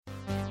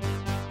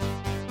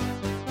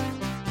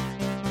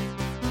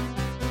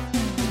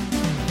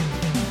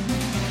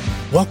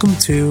Welcome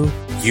to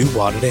You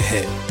Wanted a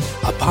Hit,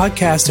 a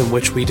podcast in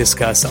which we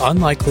discuss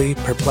unlikely,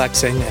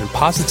 perplexing, and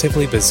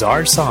positively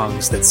bizarre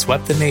songs that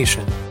swept the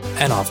nation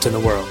and often the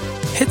world.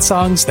 Hit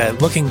songs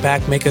that, looking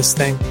back, make us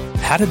think,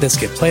 how did this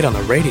get played on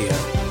the radio?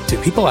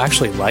 Do people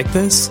actually like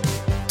this?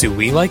 Do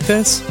we like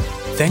this?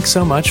 Thanks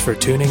so much for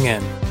tuning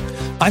in.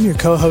 I'm your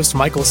co-host,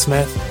 Michael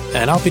Smith,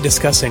 and I'll be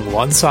discussing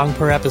one song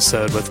per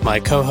episode with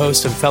my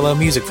co-host and fellow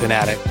music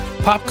fanatic,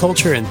 pop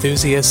culture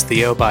enthusiast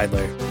Theo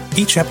Beidler.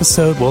 Each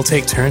episode, we'll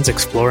take turns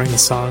exploring the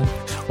song,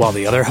 while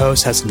the other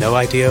host has no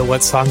idea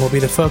what song will be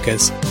the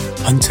focus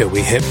until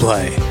we hit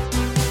play.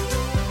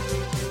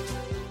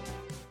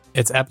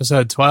 It's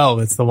episode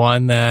 12. It's the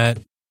one that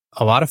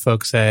a lot of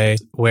folks say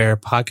where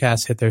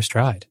podcasts hit their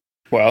stride.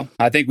 Well,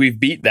 I think we've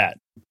beat that.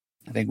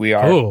 I think we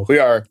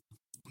are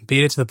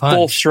beat it to the punch.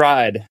 Full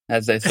stride,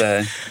 as they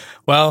say.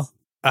 Well,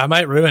 I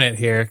might ruin it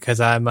here because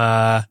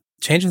I'm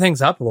changing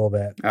things up a little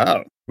bit.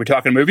 Oh, we're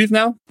talking movies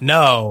now?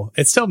 No,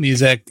 it's still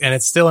music, and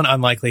it's still an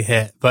unlikely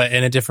hit, but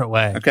in a different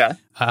way. Okay.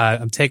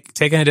 I'm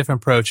taking a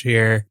different approach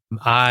here.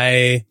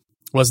 I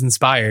was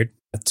inspired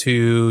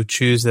to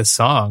choose this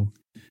song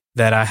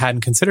that I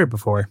hadn't considered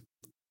before.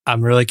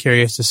 I'm really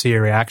curious to see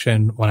your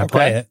reaction when I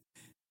play it,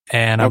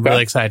 and I'm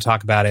really excited to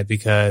talk about it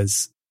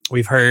because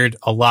we've heard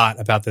a lot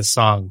about this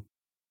song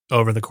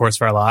over the course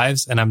of our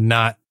lives, and I'm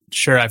not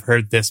sure I've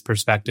heard this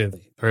perspective,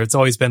 or it's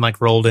always been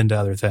like rolled into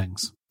other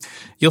things.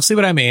 You'll see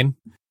what I mean.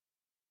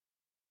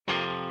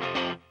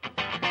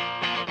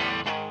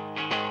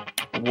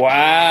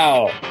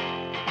 Wow.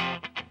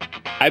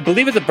 I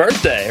believe it's a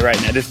birthday right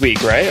now, this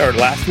week, right? Or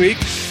last week.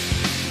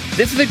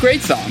 This is a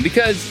great song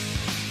because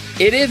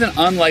it is an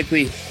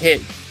unlikely hit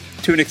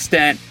to an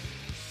extent,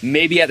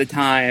 maybe at the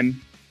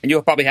time, and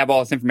you'll probably have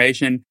all this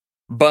information,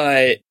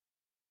 but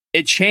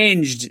it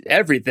changed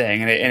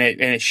everything and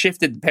it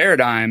shifted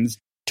paradigms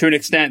to an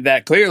extent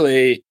that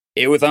clearly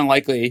it was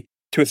unlikely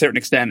to a certain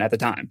extent at the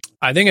time.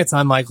 I think it's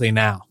unlikely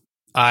now.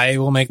 I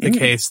will make the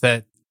case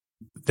that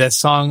this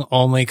song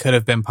only could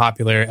have been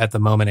popular at the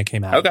moment it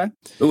came out. Okay.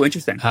 Oh,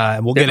 interesting.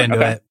 And we'll get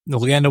into it. We'll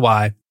get into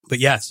why. But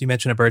yes, you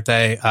mentioned a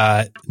birthday.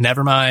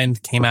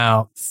 Nevermind came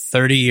out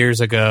 30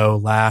 years ago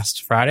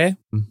last Friday,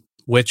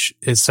 which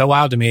is so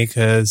wild to me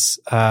because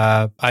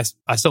I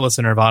still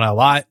listen to Nirvana a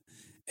lot.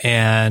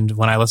 And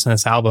when I listen to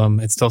this album,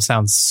 it still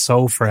sounds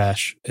so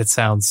fresh. It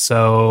sounds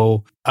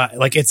so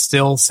it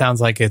still sounds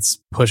like it's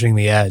pushing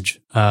the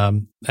edge.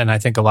 And I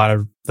think a lot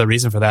of the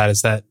reason for that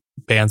is that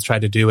bands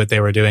tried to do what they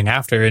were doing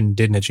after and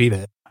didn't achieve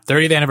it.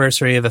 30th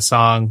anniversary of the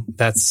song.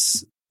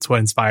 That's what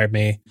inspired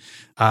me.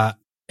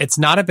 It's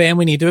not a band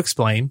we need to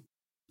explain.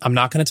 I'm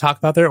not going to talk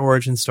about their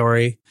origin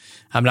story.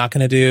 I'm not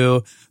going to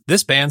do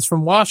this band's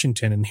from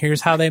Washington and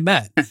here's how they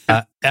met.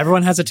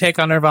 Everyone has a take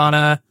on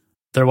Nirvana.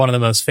 They're one of the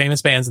most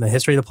famous bands in the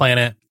history of the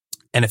planet.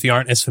 And if you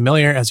aren't as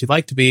familiar as you'd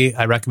like to be,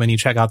 I recommend you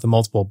check out the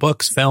multiple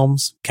books,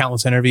 films,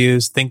 countless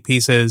interviews, think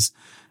pieces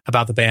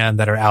about the band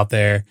that are out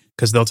there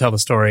because they'll tell the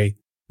story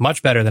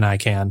much better than I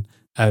can.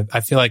 I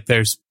feel like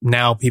there's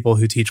now people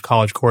who teach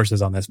college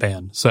courses on this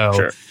band. So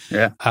sure.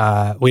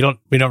 Yeah. We don't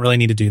really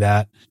need to do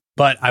that.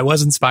 But I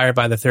was inspired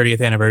by the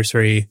 30th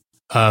anniversary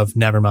of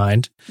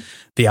Nevermind,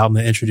 the album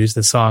that introduced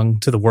the song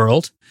to the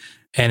world.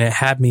 And it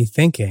had me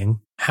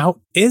thinking,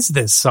 how is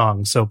this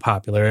song so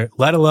popular,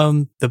 let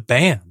alone the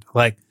band?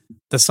 Like,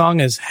 the song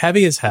is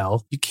heavy as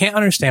hell. You can't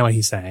understand what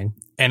he's saying.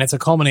 And it's a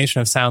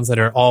culmination of sounds that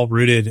are all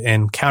rooted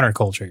in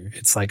counterculture.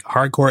 It's like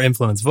hardcore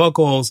influenced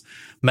vocals,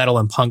 metal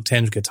and punk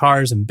tinged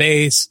guitars and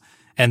bass,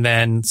 and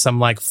then some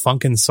like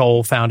funk and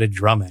soul founded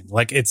drumming.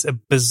 Like, it's a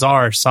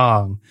bizarre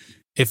song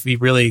if we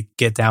really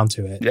get down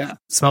to it. Yeah.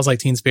 Smells Like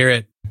Teen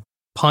Spirit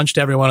punched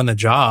everyone in the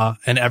jaw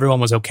and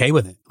everyone was okay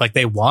with it. Like,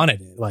 they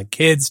wanted it. Like,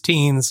 kids,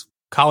 teens,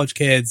 college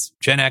kids,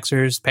 Gen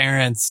Xers,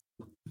 parents.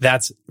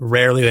 That's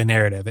rarely the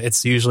narrative.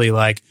 It's usually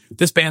like,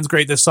 this band's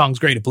great, this song's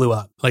great, it blew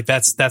up. Like,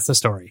 that's the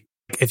story.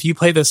 If you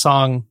play this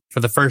song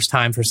for the first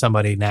time for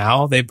somebody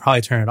now, they'd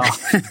probably turn it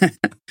off.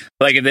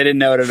 Like, if they didn't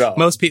know it at all.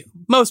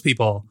 Most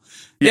people.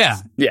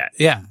 Yes.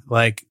 Yeah.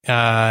 Like,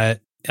 I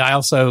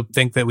also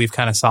think that we've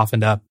kind of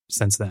softened up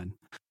since then.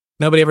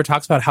 Nobody ever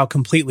talks about how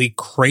completely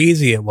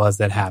crazy it was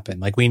that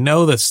happened. Like, we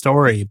know the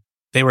story.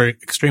 They were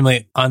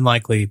extremely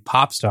unlikely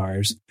pop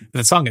stars.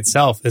 The song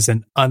itself is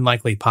an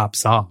unlikely pop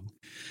song.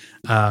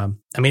 I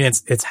mean,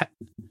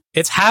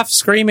 it's half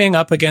screaming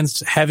up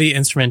against heavy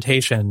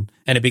instrumentation,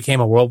 and it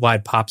became a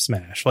worldwide pop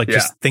smash. Like,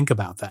 just think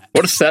about that.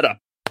 What a setup.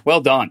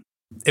 Well done.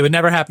 It would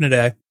never happen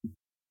today,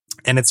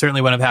 and it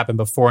certainly wouldn't have happened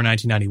before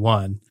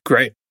 1991.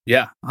 Great.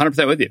 Yeah,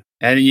 100% with you.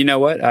 And you know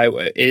what?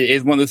 It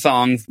is one of the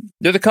songs.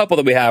 There's a couple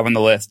that we have on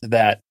the list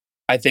that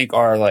I think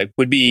are like,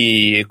 would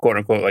be quote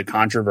unquote like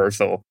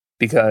controversial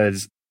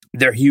because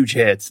they're huge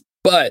hits.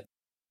 But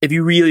if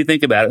you really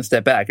think about it and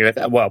step back, you're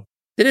like, well,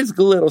 it is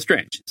a little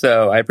strange.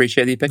 So I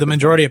appreciate the pick. The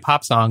majority of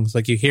pop songs,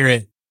 like, you hear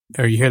it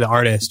or you hear the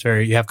artist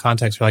or you have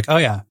context, you're like, oh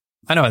yeah,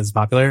 I know it's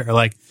popular. Or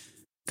like,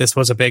 this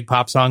was a big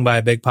pop song by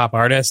a big pop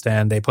artist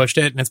and they pushed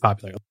it and it's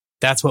popular.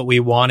 That's what we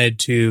wanted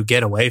to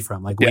get away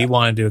from. Like, we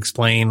wanted to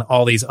explain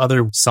all these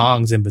other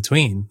songs in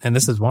between. And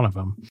this is one of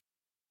them.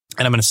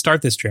 And I'm going to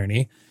start this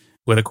journey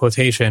with a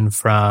quotation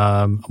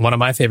from one of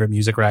my favorite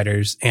music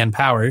writers, Ann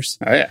Powers,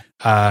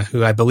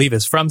 who I believe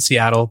is from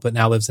Seattle, but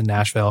now lives in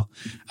Nashville.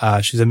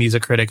 She's a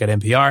music critic at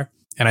NPR,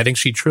 and I think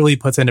she truly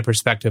puts into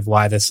perspective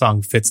why this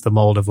song fits the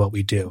mold of what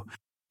we do.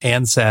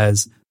 Ann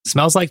says,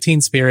 "Smells Like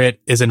Teen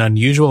Spirit is an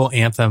unusual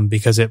anthem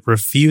because it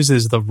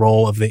refuses the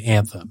role of the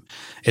anthem.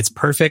 It's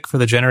perfect for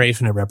the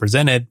generation it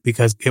represented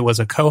because it was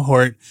a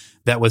cohort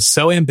that was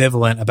so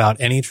ambivalent about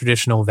any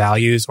traditional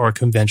values or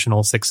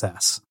conventional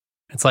success."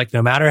 It's like,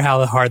 no matter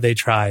how hard they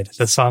tried,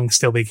 the song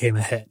still became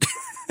a hit.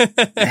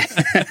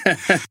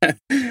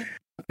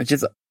 Which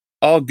is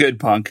all good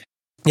punk.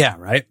 Yeah,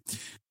 right?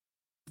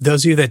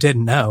 Those of you that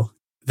didn't know,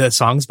 the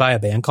song's by a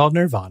band called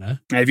Nirvana.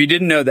 If you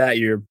didn't know that,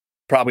 you're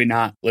probably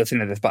not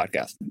listening to this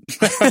podcast.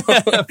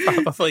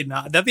 Probably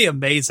not. That'd be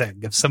amazing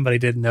if somebody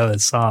didn't know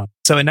this song.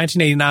 So in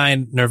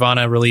 1989,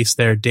 Nirvana released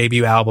their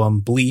debut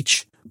album,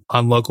 Bleach,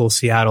 on local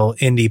Seattle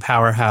indie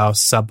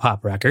powerhouse Sub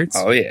Pop Records.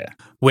 Oh, yeah.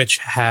 Which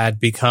had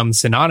become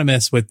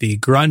synonymous with the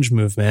grunge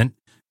movement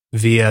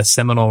via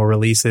seminal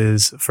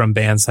releases from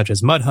bands such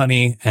as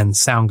Mudhoney and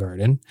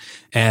Soundgarden.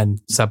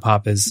 And Sub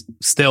Pop is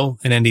still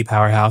an indie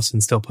powerhouse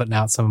and still putting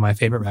out some of my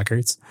favorite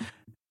records.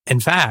 In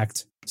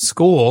fact,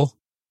 School,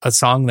 a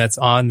song that's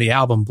on the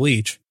album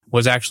Bleach,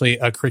 was actually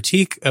a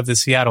critique of the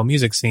Seattle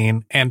music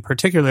scene and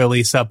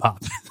particularly Sub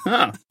Pop.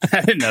 Oh,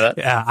 I didn't know that.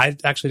 Yeah, I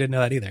actually didn't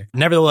know that either.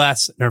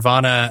 Nevertheless,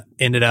 Nirvana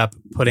ended up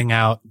putting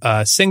out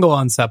a single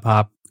on Sub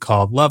Pop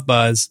called Love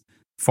Buzz,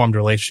 formed a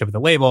relationship with the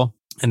label,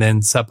 and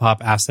then Sub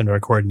Pop asked them to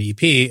record an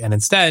EP, and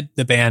instead,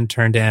 the band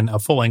turned in a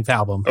full-length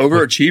album.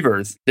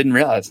 Overachievers. Didn't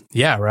realize.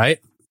 Yeah, right?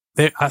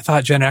 I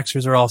thought Gen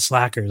Xers are all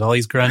slackers. All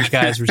these grunge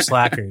guys were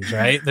slackers,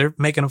 right? They're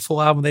making a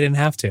full album. They didn't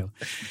have to.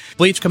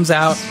 Bleach comes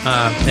out,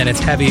 and it's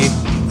heavy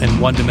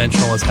and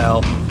one-dimensional as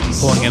hell,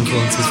 pulling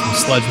influences from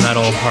sludge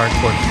metal,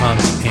 hardcore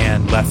punk,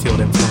 and left-field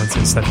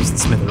influences such as the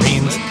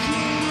Smithereens.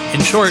 In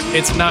short,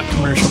 it's not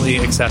commercially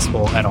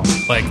accessible at all.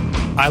 Like,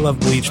 I love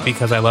Bleach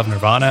because I love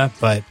Nirvana,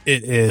 but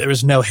there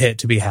was no hit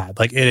to be had.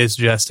 Like, it is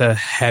just a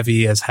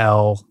heavy as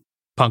hell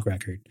punk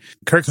record.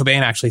 Kurt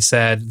Cobain actually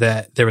said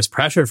that there was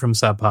pressure from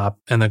Sub Pop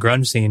and the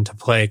grunge scene to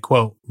play,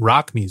 quote,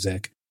 rock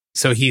music.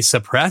 So he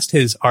suppressed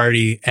his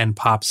arty and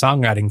pop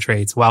songwriting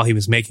traits while he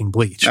was making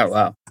Bleach. Oh,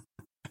 wow.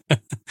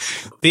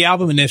 The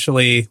album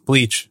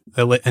Bleach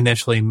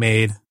initially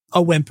made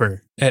a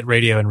whimper at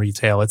radio and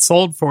retail. It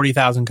sold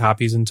 40,000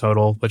 copies in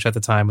total, which at the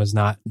time was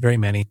not very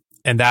many.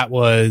 And that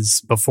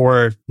was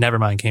before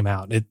Nevermind came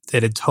out. It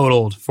had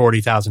totaled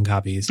 40,000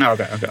 copies. Oh,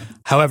 okay.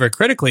 However,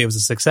 critically, it was a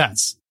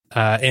success.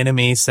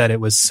 NME said it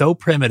was so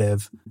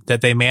primitive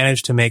that they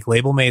managed to make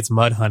label mates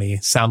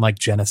Mudhoney sound like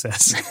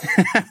Genesis,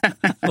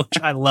 which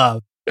I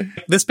love.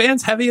 This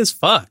band's heavy as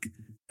fuck.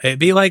 It'd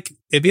be like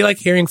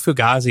hearing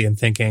Fugazi and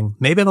thinking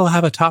maybe they'll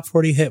have a top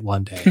 40 hit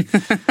one day.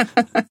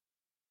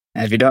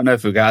 And if you don't know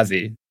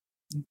Fugazi,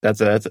 that's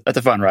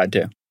a fun ride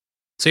too.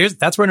 So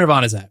that's where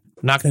Nirvana's at.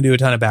 I'm not going to do a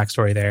ton of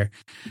backstory there.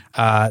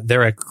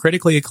 They're a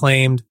critically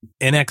acclaimed,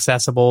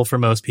 inaccessible for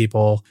most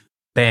people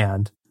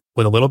band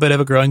with a little bit of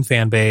a growing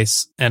fan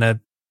base and a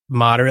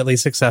moderately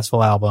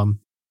successful album.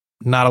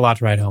 Not a lot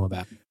to write home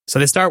about. So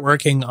they start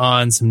working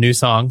on some new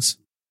songs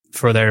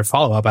for their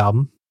follow-up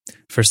album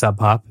for Sub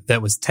Pop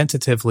that was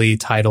tentatively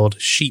titled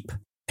Sheep.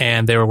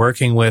 And they were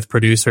working with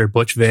producer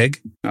Butch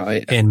Vig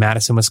in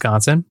Madison,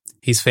 Wisconsin.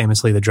 He's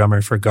famously the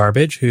drummer for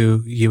Garbage,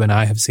 who you and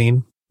I have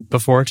seen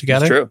before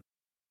together. That's true.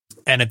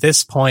 And at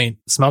this point,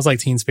 Smells Like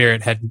Teen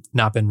Spirit had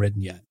not been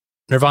written yet.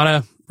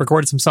 Nirvana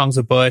recorded some songs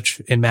with Butch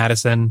in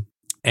Madison,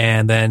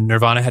 and then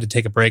Nirvana had to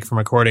take a break from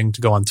recording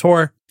to go on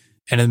tour.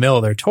 And in the middle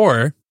of their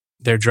tour,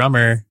 their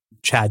drummer,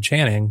 Chad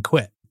Channing,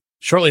 quit.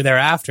 Shortly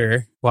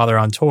thereafter, while they're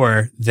on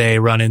tour, they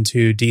run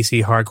into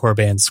DC hardcore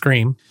band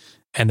Scream,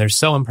 and they're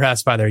so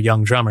impressed by their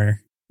young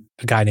drummer,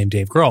 a guy named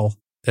Dave Grohl,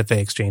 that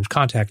they exchange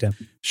contact him.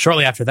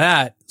 Shortly after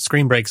that,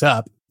 Scream breaks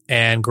up,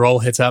 and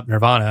Grohl hits up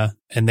Nirvana,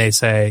 and they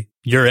say,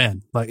 you're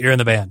in. Like, you're in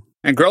the band.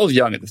 And Grohl's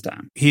young at this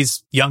time.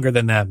 He's younger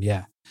than them,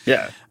 yeah.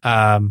 Yeah.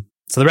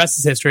 So the rest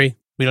is history.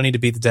 We don't need to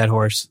beat the dead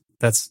horse.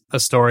 That's a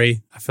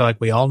story I feel like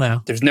we all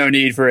know. There's no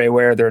need for a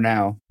where they're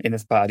now in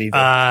this pod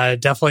either.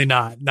 Definitely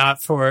not.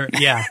 Not for,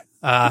 yeah.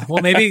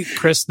 Well, maybe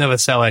Chris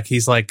Novoselic,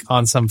 he's like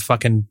on some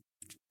fucking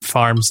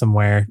farm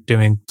somewhere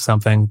doing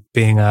something,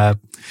 being a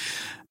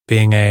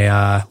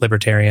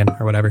libertarian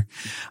or whatever.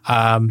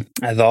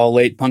 As all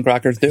late punk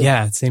rockers do.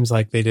 Yeah, it seems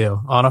like they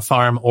do. On a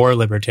farm or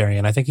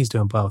libertarian. I think he's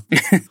doing both.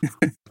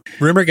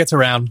 Rumor gets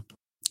around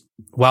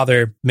while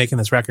they're making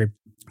this record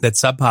that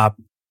Sub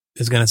Pop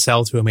is going to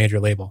sell to a major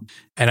label.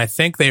 And I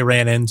think they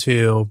ran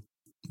into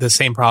the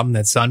same problem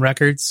that Sun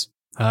Records,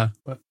 right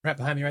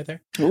behind me right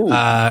there,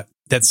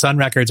 that Sun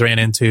Records ran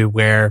into,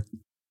 where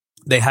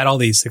they had all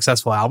these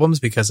successful albums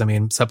because, I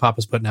mean, Sub Pop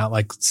was putting out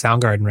like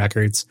Soundgarden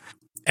records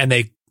and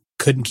they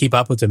couldn't keep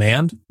up with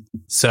demand.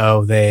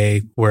 So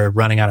they were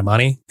running out of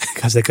money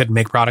because they couldn't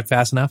make product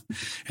fast enough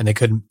and they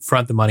couldn't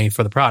front the money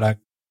for the product.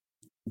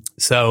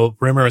 So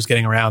rumor was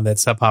getting around that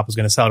Sub Pop was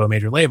going to sell to a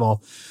major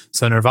label.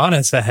 So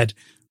Nirvana said,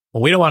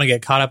 well, we don't want to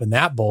get caught up in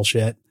that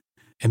bullshit.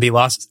 and be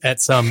lost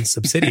at some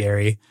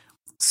subsidiary.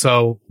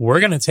 So we're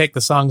going to take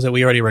the songs that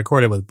we already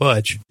recorded with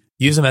Butch,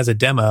 use them as a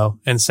demo,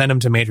 and send them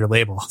to major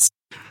labels,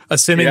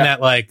 assuming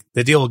that like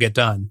the deal will get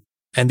done.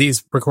 And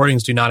these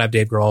recordings do not have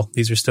Dave Grohl.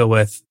 These are still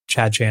with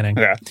Chad Channing.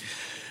 Okay.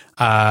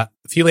 A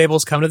few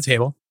labels come to the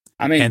table.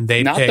 I mean, and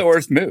they not the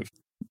worst move.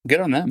 Good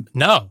on them.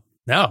 No,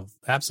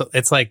 absolutely.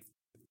 It's like,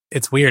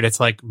 it's weird. It's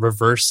like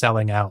reverse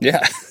selling out.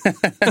 Yeah.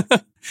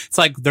 It's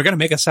like they're going to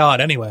make a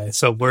sellout anyway.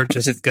 So we're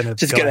just going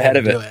to get ahead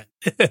of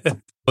it.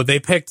 Well, they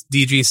picked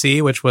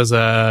DGC, which was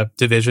a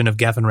division of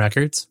Geffen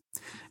Records.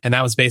 And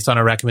that was based on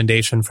a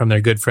recommendation from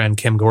their good friend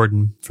Kim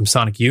Gordon from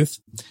Sonic Youth.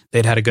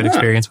 They'd had a good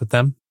experience with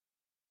them.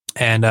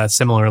 And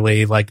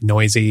similarly, like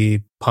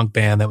noisy punk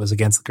band that was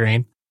against the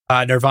grain.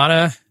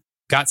 Nirvana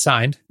got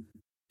signed,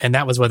 and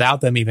that was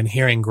without them even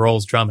hearing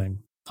Grohl's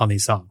drumming on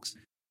these songs.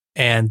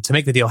 And to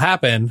make the deal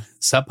happen,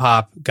 Sub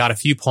Pop got a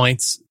few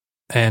points.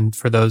 And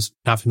for those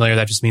not familiar,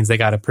 that just means they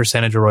got a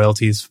percentage of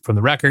royalties from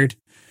the record.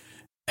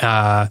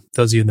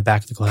 Those of you in the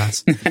back of the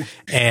class.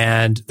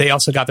 And they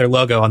also got their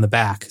logo on the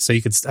back. So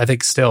you could, I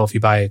think still, if you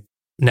buy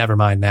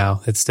Nevermind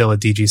now, it's still a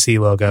DGC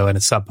logo and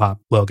a Sub Pop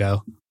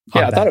logo.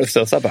 Yeah, I thought it was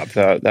still Sub Pop.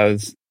 So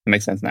that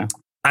makes sense now.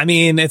 I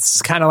mean,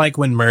 it's kind of like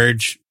when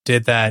Merge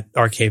did that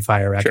Arcade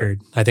Fire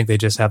record. Sure. I think they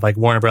just had like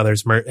Warner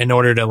Brothers in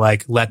order to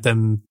like let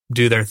them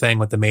do their thing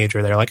with the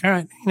major. They're like, all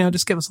right,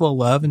 just give us a little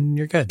love and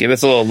you're good. Give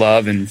us a little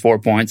love and 4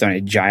 points on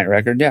a giant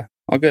record. Yeah,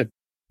 all good.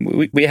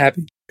 We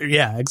happy.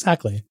 Yeah,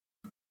 exactly.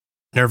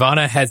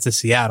 Nirvana heads to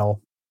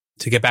Seattle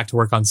to get back to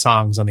work on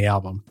songs on the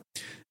album.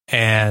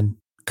 And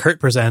Kurt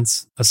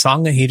presents a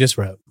song that he just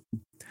wrote,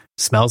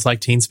 Smells Like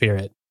Teen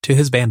Spirit, to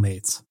his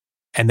bandmates.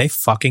 And they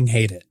fucking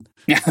hate it.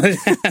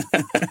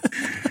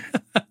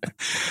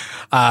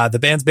 The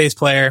band's bass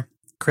player,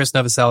 Chris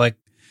Novoselic,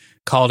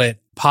 called it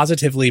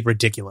positively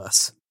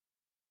ridiculous.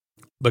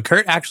 But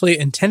Kurt actually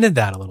intended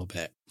that a little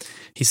bit.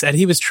 He said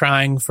he was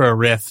trying for a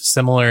riff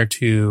similar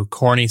to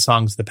corny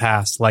songs of the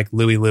past, like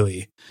Louie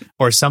Louie,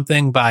 or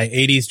something by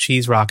 80s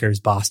cheese rockers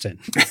Boston.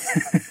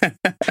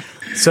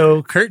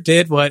 So Kurt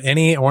did what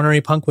any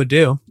ornery punk would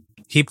do.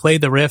 He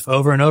played the riff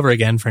over and over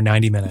again for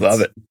 90 minutes.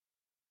 Love it.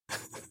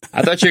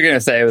 I thought you were going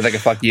to say it was like a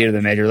fuck you to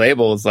the major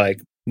labels, like,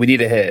 we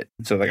need a hit.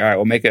 So like, all right,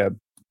 we'll make a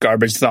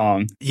garbage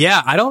song.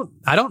 Yeah, I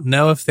don't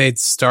know if they'd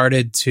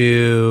started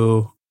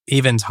to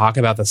even talk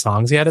about the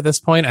songs yet at this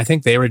point. I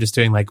think they were just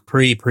doing like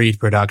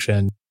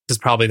pre-production. This is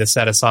probably the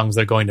set of songs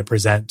they're going to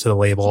present to the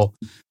label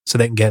so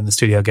they can get in the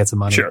studio, get some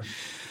money. Sure.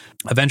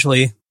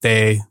 Eventually,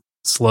 they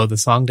slowed the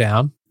song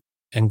down,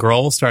 and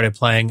Grohl started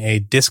playing a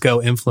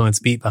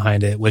disco-influenced beat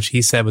behind it, which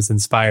he said was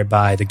inspired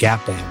by the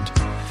Gap Band,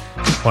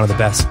 one of the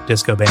best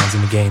disco bands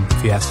in the game,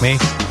 if you ask me.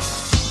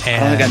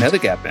 And I don't think I know the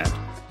Gap Band.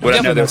 Would I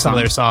know some of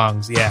their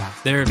songs? Yeah,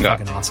 they're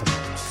fucking awesome.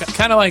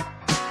 Kind of like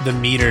the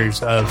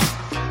Meters of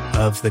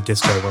the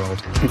disco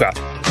world. Okay.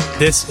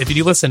 If you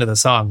do listen to the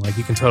song, like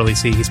you can totally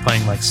see he's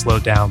playing like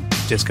slowed down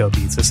disco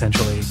beats,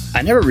 essentially.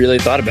 I never really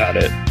thought about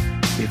it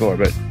before,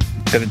 but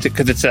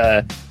because it's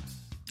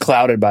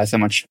clouded by so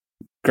much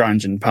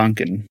grunge and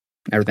punk and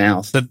everything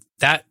else. But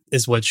that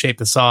is what shaped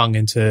the song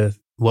into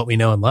what we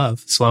know and love,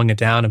 slowing it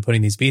down and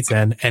putting these beats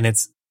in. And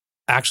it's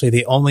actually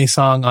the only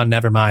song on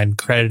Nevermind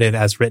credited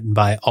as written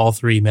by all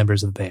three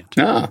members of the band.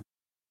 Ah.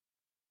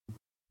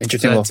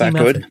 Interesting little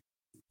factoid.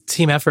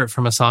 Team effort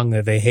from a song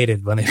that they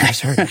hated when they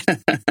first heard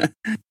it.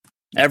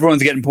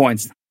 Everyone's getting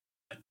points.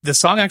 The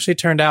song actually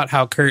turned out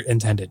how Kurt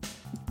intended.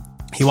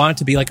 He wanted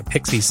to be like a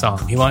Pixies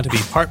song. He wanted to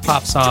be part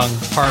pop song,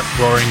 part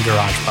roaring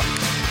garage punk.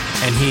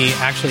 And he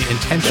actually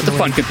intentionally... That's a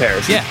fun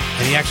comparison. Yeah,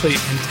 and he actually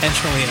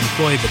intentionally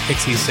employed the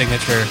Pixies'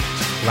 signature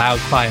loud,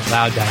 quiet,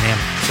 loud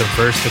dynamic. So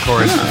verse to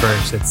chorus to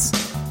verse.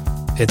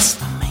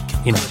 It's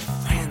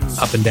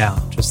up and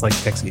down, just like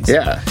Pixies.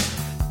 Yeah.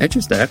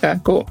 Interesting. Okay,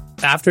 cool.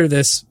 After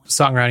this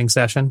songwriting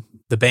session,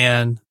 the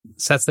band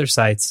sets their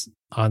sights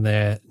on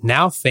the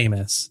now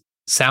famous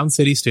Sound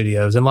City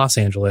Studios in Los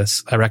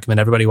Angeles. I recommend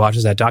everybody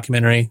watches that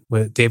documentary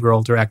with Dave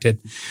Grohl directed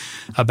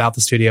about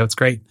the studio. It's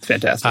great.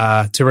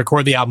 Fantastic. To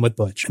record the album with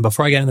Butch. And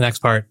before I get into the next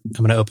part,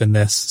 I'm going to open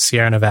this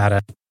Sierra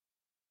Nevada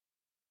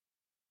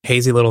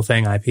Hazy Little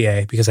Thing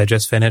IPA because I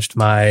just finished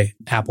my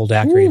apple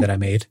daiquiri that I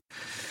made.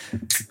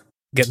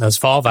 Getting those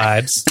fall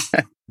vibes.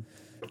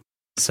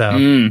 So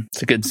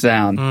it's a good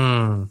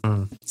sound.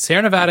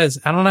 Sierra Nevada is,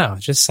 I don't know,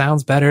 it just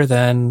sounds better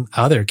than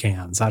other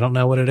cans. I don't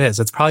know what it is.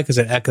 It's probably because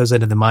it echoes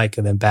into the mic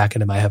and then back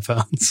into my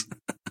headphones.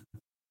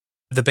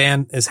 The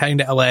band is heading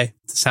to LA, to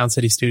Sound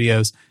City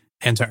Studios,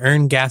 and to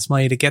earn gas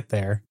money to get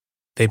there,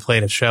 they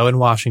played a show in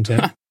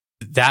Washington.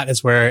 That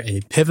is where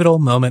a pivotal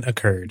moment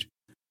occurred.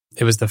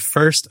 It was the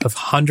first of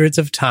hundreds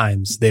of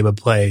times they would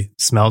play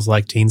Smells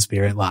Like Teen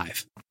Spirit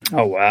live.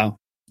 Oh, wow.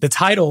 The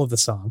title of the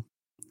song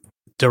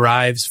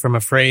derives from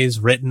a phrase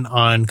written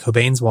on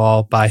Cobain's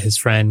wall by his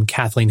friend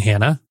Kathleen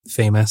Hanna,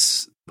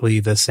 famously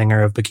the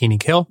singer of Bikini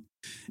Kill.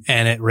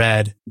 And it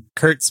read,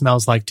 Kurt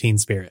smells like Teen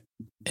Spirit.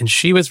 And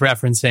she was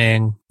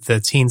referencing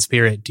the Teen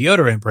Spirit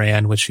deodorant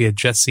brand, which she had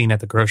just seen at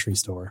the grocery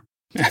store.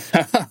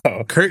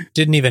 Kurt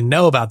didn't even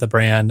know about the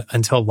brand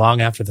until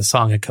long after the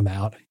song had come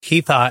out.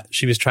 He thought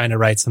she was trying to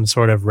write some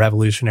sort of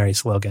revolutionary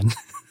slogan.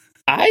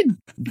 I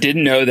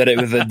didn't know that it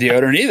was a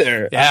deodorant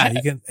either. Yeah,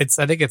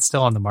 I think it's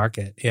still on the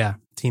market. Yeah,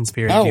 Teen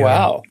Spirit. Oh, deodorant.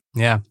 wow.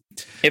 Yeah.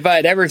 If I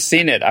had ever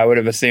seen it, I would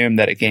have assumed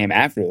that it came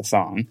after the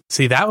song.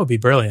 See, that would be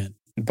brilliant.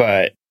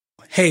 But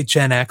hey,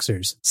 Gen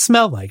Xers,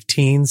 smell like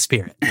Teen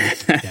Spirit.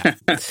 Yeah.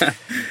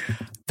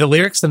 The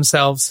lyrics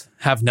themselves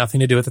have nothing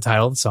to do with the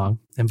title of the song,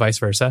 and vice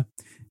versa.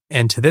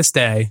 And to this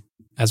day,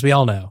 as we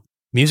all know,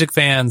 music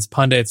fans,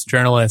 pundits,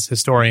 journalists,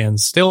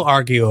 historians still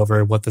argue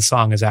over what the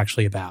song is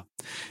actually about,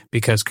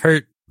 because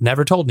Kurt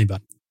never told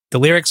anybody. The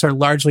lyrics are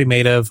largely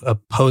made of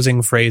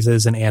opposing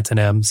phrases and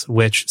antonyms,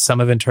 which some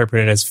have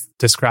interpreted as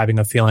describing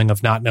a feeling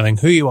of not knowing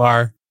who you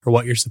are or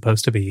what you're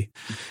supposed to be,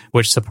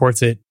 which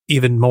supports it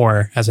even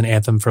more as an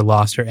anthem for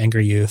lost or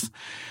angry youth.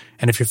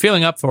 And if you're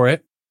feeling up for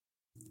it,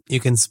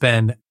 you can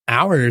spend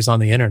hours on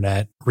the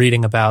internet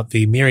reading about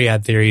the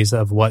myriad theories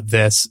of what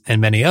this and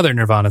many other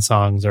Nirvana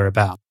songs are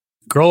about.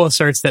 Grohl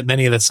asserts that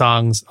many of the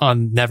songs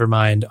on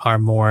Nevermind are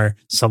more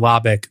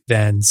syllabic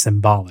than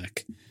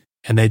symbolic,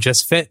 and they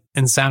just fit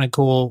and sounded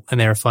cool, and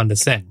they were fun to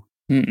sing.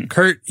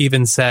 Kurt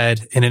even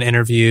said in an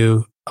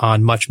interview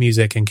on Much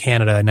Music in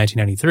Canada in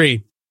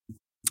 1993,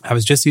 I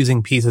was just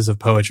using pieces of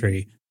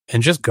poetry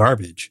and just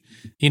garbage,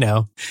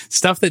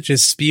 stuff that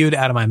just spewed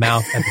out of my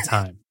mouth at the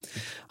time.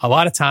 A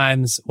lot of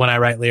times when I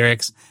write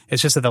lyrics,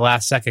 it's just at the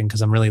last second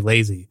because I'm really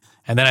lazy.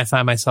 And then I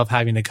find myself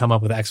having to come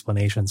up with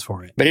explanations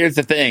for it. But here's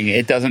the thing.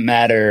 It doesn't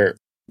matter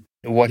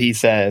what he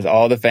says.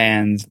 All the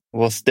fans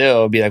will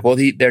still be like, well,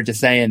 they're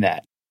just saying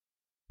that.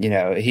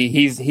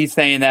 He's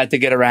saying that to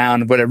get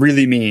around what it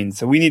really means.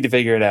 So we need to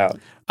figure it out.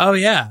 Oh,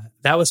 yeah.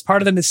 That was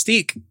part of the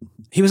mystique.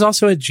 He was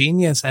also a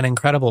genius and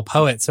incredible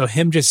poet. So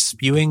him just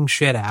spewing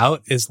shit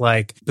out is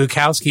like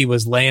Bukowski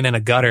was laying in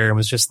a gutter and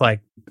was just like,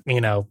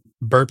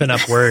 burping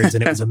up words,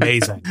 and it was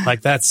amazing.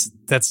 Like that's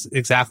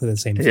exactly the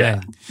same thing.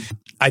 Yeah.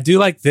 I do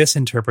like this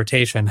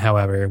interpretation,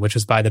 however, which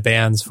is by the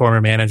band's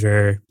former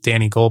manager,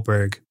 Danny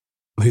Goldberg,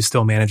 who's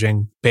still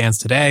managing bands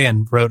today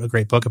and wrote a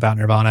great book about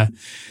Nirvana.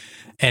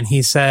 And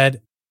he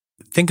said,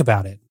 think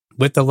about it.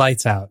 With the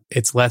lights out,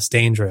 it's less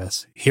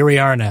dangerous. Here we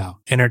are now.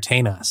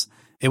 Entertain us.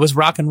 It was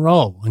rock and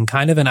roll and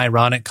kind of an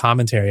ironic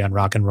commentary on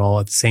rock and roll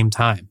at the same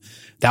time.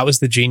 That was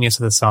the genius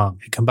of the song.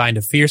 It combined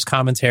a fierce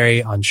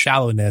commentary on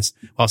shallowness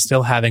while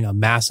still having a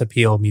mass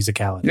appeal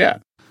musicality. Yeah.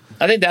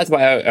 I think that's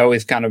why I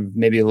always kind of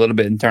maybe a little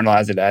bit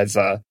internalize it as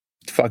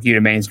fuck you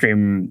to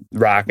mainstream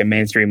rock and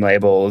mainstream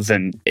labels,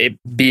 and it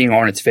being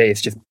on its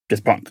face, just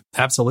punk.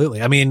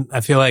 Absolutely. I mean, I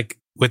feel like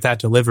with that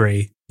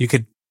delivery, you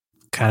could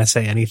kind of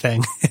say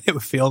anything. It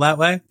would feel that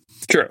way.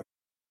 True.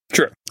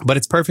 But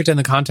it's perfect in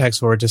the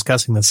context where we're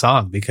discussing the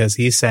song, because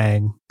he's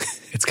saying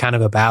it's kind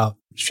of about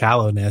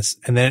shallowness,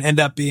 and then it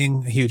ended up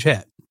being a huge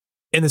hit.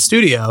 In the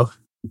studio,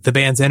 the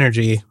band's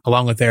energy,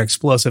 along with their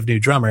explosive new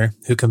drummer,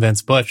 who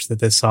convinced Butch that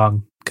this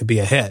song could be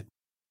a hit,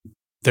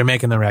 they're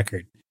making the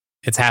record.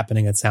 It's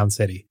happening at Sound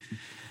City.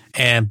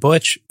 And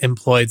Butch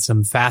employed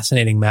some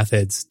fascinating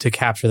methods to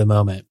capture the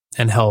moment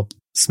and help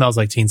Smells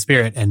Like Teen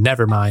Spirit and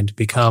Nevermind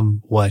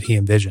become what he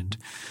envisioned.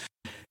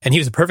 And he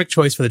was a perfect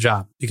choice for the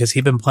job because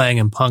he'd been playing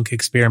in punk,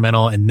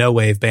 experimental, and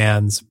no-wave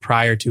bands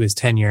prior to his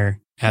tenure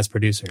as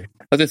producer.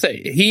 I was going to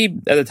say, he,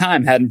 at the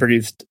time, hadn't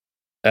produced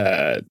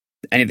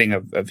anything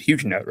of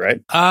huge note,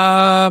 right?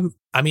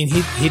 I mean,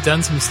 he'd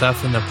done some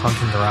stuff in the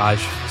punk and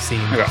garage scene,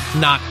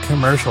 not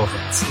commercial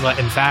hits.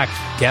 In fact,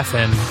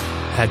 Geffen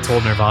had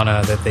told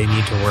Nirvana that they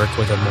need to work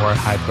with a more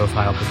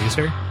high-profile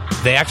producer.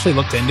 They actually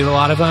looked into a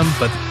lot of them,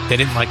 but they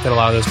didn't like that a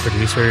lot of those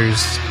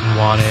producers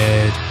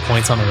wanted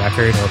points on the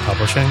record or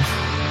publishing.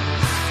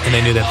 And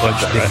they knew that Butch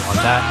didn't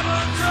want that,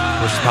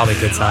 which is probably a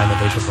good sign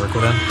that they should work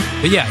with him.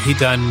 But yeah, he'd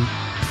done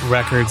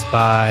records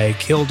by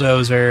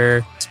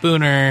Killdozer,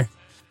 Spooner.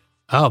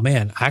 Oh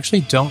man, I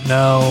actually don't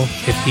know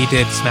if he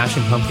did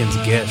Smashing Pumpkins'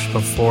 Gish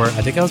before.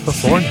 I think that was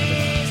before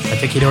Nevermind. I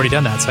think he'd already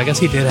done that. So I guess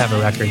he did have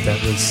a record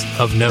that was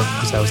of note,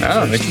 because that was the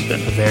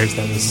first of theirs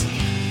that was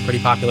pretty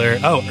popular.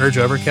 Oh, Urge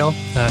Overkill,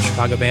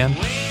 Chicago band.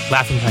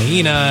 Laughing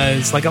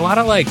Hyenas, like a lot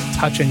of like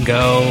touch and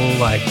go,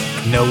 like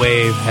no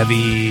wave,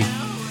 heavy,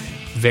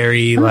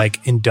 very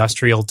like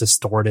industrial,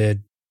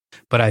 distorted.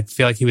 But I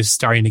feel like he was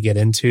starting to get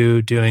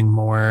into doing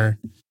more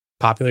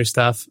popular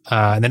stuff.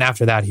 And then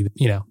after that, he,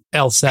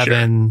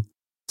 L7,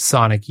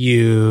 Sonic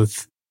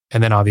Youth,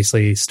 and then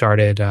obviously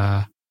started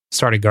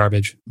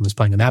Garbage and was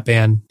playing in that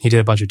band. He did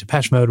a bunch of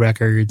Depeche Mode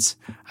records,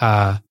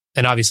 and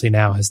obviously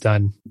now has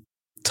done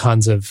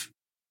tons of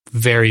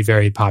very,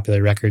 very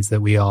popular records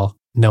that we all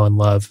know and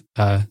love,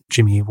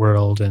 Jimmy Eat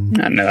World and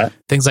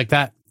things like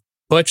that.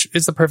 Butch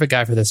is the perfect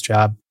guy for this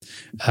job.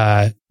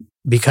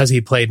 Because he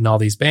played in all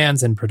these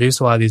bands and produced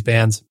a lot of these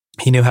bands,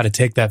 he knew how to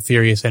take that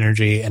furious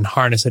energy and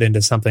harness it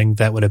into something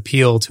that would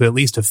appeal to at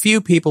least a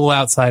few people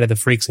outside of the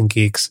freaks and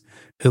geeks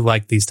who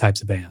like these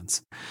types of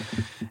bands.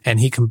 And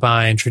he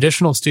combined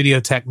traditional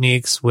studio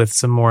techniques with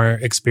some more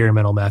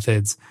experimental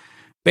methods.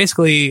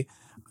 Basically,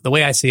 the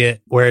way I see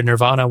it, where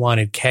Nirvana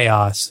wanted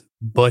chaos,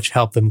 Butch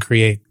helped them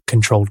create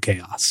Controlled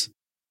Chaos.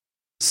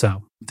 So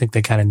I think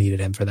they kind of needed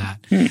him for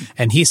that.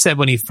 And he said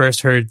when he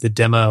first heard the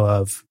demo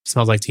of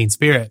Smells Like Teen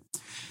Spirit,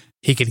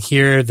 he could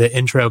hear the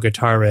intro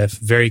guitar riff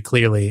very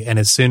clearly. And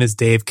as soon as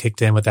Dave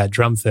kicked in with that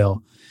drum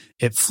fill,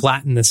 it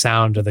flattened the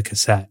sound of the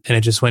cassette and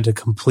it just went to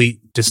complete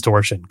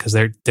distortion because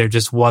there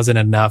just wasn't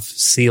enough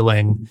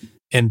ceiling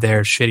in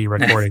their shitty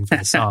recording for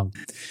the song.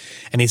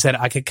 And he said,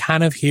 I could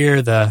kind of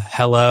hear the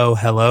hello,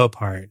 hello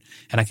part,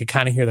 and I could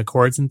kind of hear the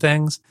chords and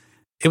things.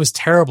 It was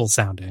terrible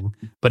sounding,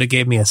 but it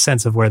gave me a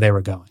sense of where they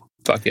were going.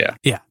 Fuck yeah.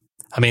 Yeah.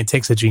 I mean, it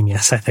takes a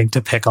genius, I think,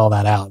 to pick all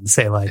that out and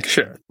say, like,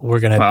 sure, we're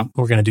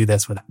gonna do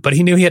this with it. But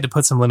he knew he had to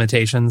put some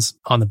limitations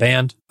on the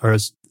band, or it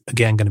was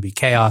again going to be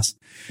chaos.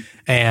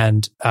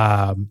 And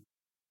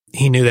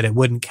he knew that it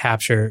wouldn't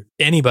capture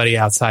anybody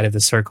outside of the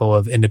circle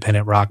of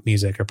independent rock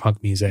music or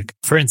punk music.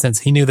 For instance,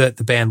 he knew that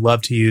the band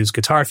loved to use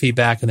guitar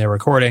feedback in their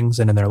recordings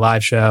and in their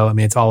live show. I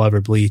mean, it's all over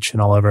Bleach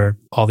and all over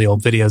all the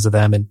old videos of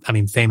them. And I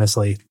mean,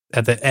 famously,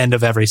 at the end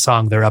of every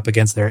song, they're up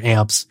against their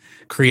amps,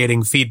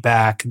 creating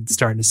feedback and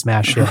starting to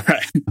smash shit.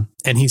 Right.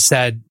 And he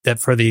said that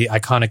for the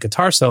iconic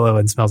guitar solo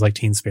in Smells Like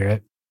Teen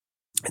Spirit,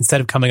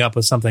 instead of coming up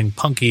with something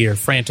punky or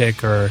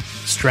frantic or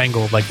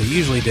strangled like they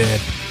usually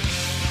did,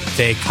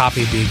 they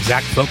copied the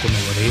exact vocal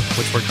melody,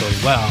 which worked really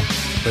well,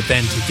 but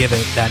then to give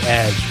it that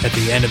edge at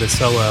the end of the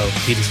solo,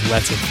 he just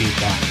lets it feed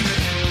back.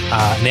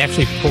 And they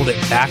actually pulled it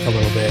back a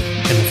little bit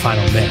in the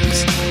final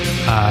mix.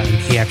 And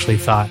he actually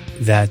thought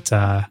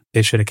that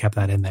they should have kept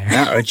that in there.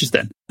 Oh,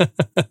 interesting.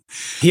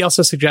 He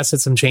also suggested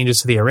some changes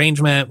to the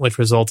arrangement, which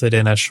resulted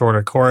in a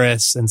shorter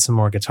chorus and some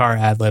more guitar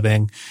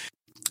ad-libbing.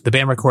 The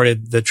band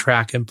recorded the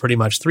track in pretty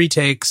much 3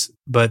 takes,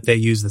 but they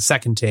used the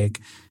second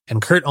take,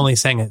 and Kurt only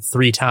sang it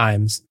 3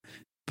 times.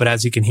 But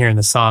as you can hear in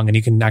the song, and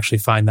you can actually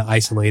find the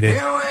isolated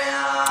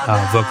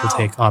vocal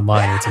take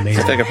online, it's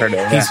amazing. I think I've heard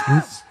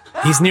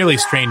it. He's nearly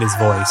strained his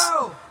voice,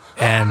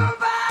 and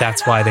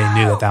that's why they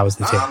knew that was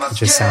the take. It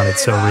just sounded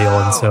so real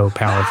and so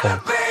powerful.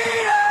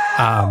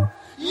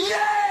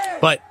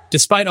 But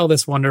despite all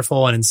this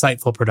wonderful and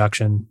insightful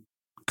production,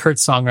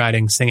 Kurt's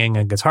songwriting, singing,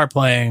 and guitar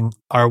playing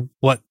are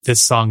what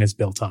this song is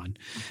built on.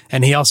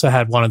 And he also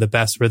had one of the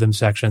best rhythm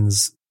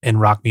sections in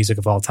rock music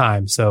of all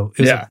time. So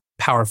it was a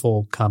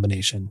powerful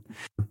combination.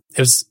 It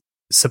was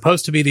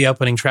supposed to be the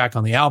opening track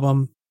on the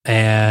album,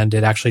 and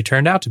it actually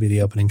turned out to be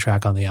the opening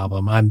track on the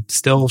album. I'm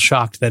still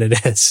shocked that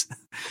it is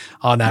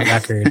on that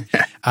record.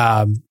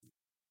 And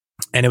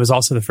it was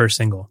also the first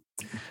single.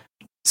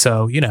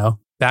 So,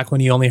 back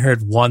when you only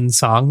heard one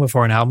song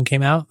before an album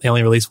came out, they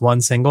only released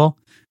one single.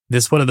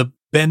 This would have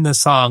been the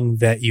song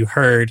that you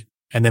heard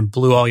and then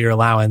blew all your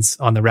allowance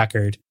on the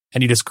record.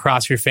 And you just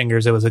cross your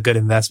fingers it was a good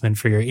investment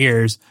for your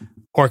ears,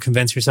 or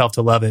convince yourself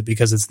to love it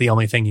because it's the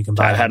only thing you can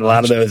buy. I had a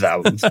lot of those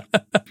albums.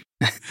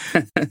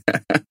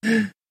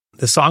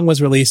 The song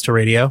was released to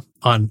radio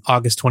on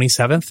August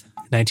 27th,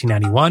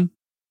 1991,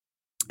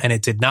 and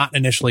it did not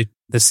initially.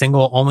 The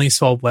single only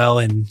sold well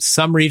in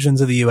some regions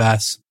of the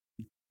U.S.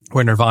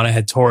 where Nirvana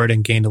had toured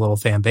and gained a little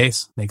fan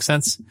base. Makes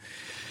sense.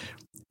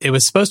 It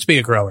was supposed to be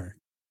a grower.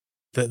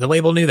 The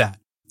label knew that.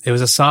 It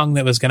was a song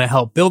that was going to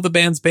help build the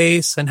band's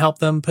base and help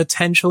them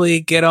potentially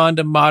get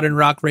onto modern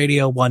rock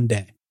radio one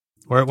day.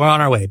 We're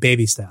on our way,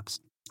 baby steps.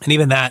 And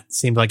even that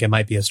seemed like it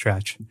might be a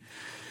stretch.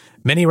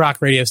 Many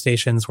rock radio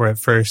stations were at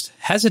first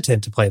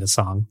hesitant to play the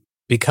song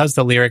because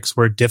the lyrics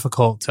were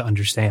difficult to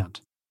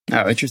understand.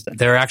 Oh, interesting.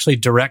 There are actually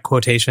direct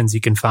quotations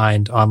you can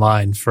find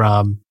online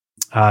from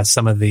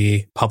some of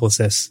the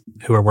publicists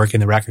who are working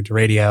the record to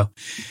radio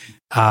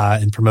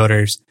and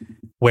promoters,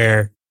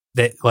 where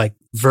they, like,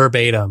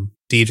 verbatim,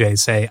 DJs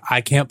say,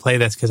 I can't play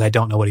this because I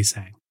don't know what he's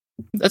saying.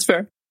 That's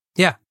fair.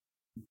 Yeah.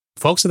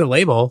 Folks at the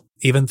label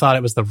even thought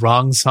it was the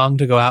wrong song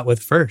to go out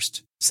with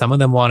first. Some of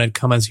them wanted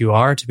Come As You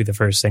Are to be the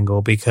first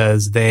single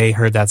because they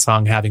heard that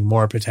song having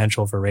more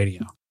potential for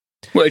radio.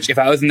 Which, if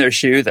I was in their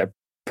shoes, I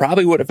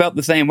probably would have felt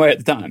the same way at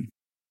the time.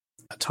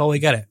 I totally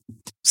get it.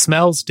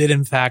 Smells did,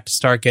 in fact,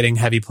 start getting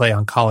heavy play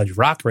on college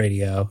rock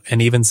radio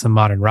and even some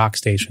modern rock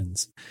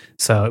stations.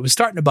 So it was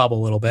starting to bubble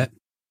a little bit.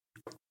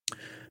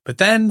 But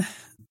then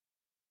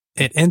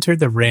it entered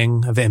the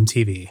ring of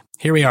MTV.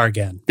 Here we are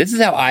again. This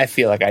is how I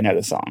feel like I know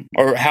the song,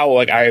 or how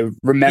I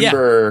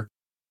remember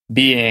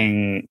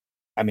being.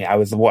 I mean, I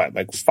was 5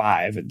 at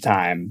the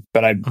time,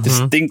 but I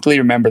distinctly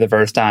remember the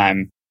first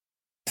time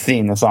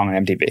seeing the song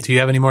on MTV. Do you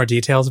have any more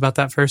details about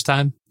that first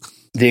time?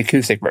 The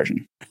acoustic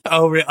version.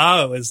 Oh,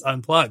 it was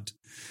unplugged.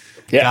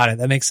 Yeah, got it.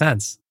 That makes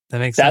sense.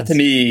 That to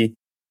me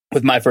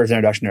was my first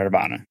introduction to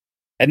Nirvana,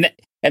 and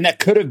that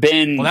could have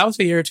been. Well, that was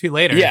a year or two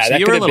later. Yeah, so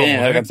that could have been.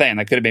 Older. Like I'm saying,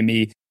 that could have been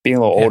me being a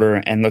little older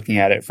and looking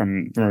at it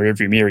from a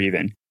rearview mirror,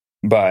 even.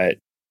 But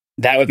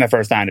that was my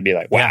first time to be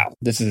like, "Wow,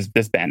 this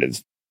band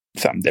is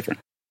something different."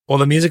 Well,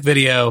 the music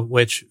video,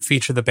 which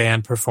featured the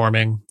band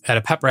performing at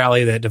a pep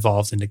rally that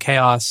devolves into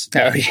chaos.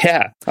 Oh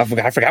yeah, I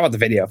forgot about the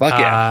video.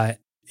 Fuck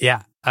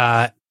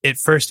yeah. It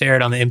first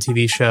aired on the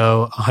MTV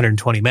show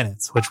 120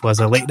 Minutes, which was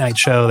a late night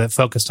show that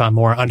focused on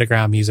more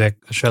underground music.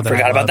 A show that I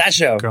forgot about that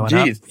show. Growing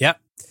Jeez. up. Yep.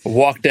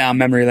 Walk down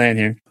memory lane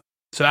here.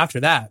 So after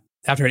that,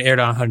 after it aired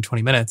on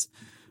 120 Minutes,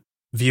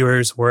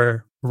 viewers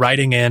were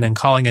writing in and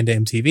calling into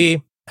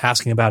MTV,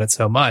 asking about it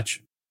so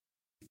much.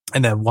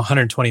 And then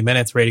 120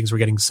 Minutes ratings were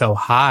getting so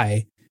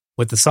high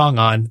with the song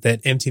on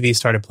that MTV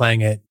started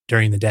playing it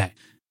during the day.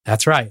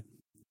 That's right.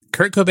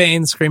 Kurt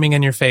Cobain screaming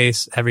in your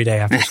face every day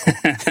after school.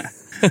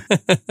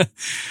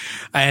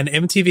 And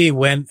MTV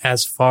went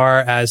as far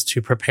as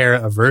to prepare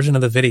a version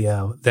of the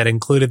video that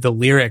included the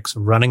lyrics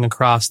running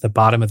across the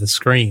bottom of the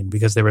screen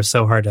because they were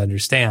so hard to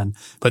understand.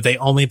 But they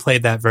only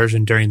played that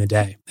version during the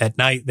day. At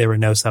night, there were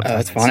no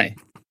subtitles. Oh, that's funny.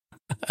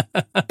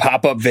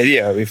 Pop-up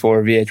video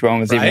before VH1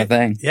 was even a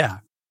thing. Yeah.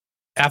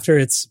 After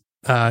it's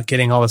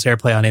getting all this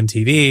airplay on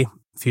MTV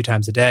a few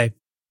times a day,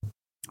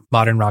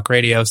 modern rock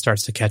radio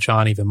starts to catch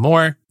on even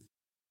more.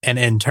 And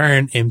in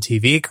turn,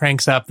 MTV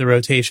cranks up the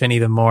rotation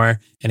even more,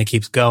 and it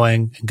keeps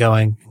going and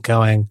going and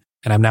going.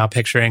 And I'm now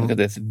picturing look at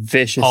this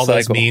vicious all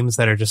cycle. those memes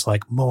that are just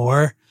like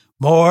more,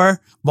 more,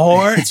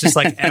 more. It's just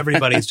like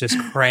everybody's just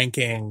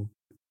cranking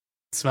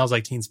Smells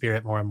Like Teen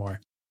Spirit more and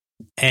more.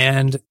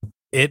 And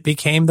it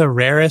became the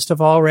rarest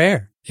of all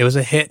rare. It was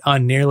a hit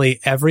on nearly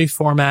every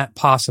format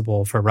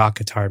possible for rock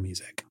guitar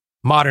music.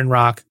 Modern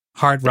rock,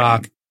 hard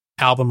rock,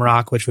 album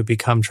rock, which would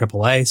become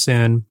AAA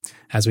soon,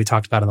 as we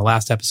talked about in the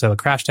last episode of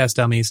Crash Test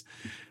Dummies,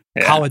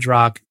 college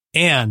rock,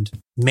 and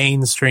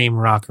mainstream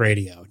rock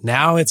radio.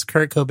 Now it's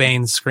Kurt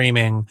Cobain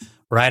screaming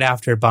right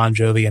after Bon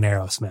Jovi and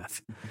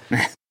Aerosmith.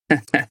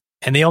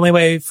 And the only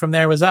way from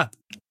there was up.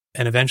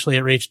 And eventually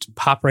it reached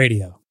pop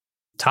radio.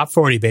 Top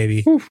 40,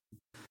 baby. Oof.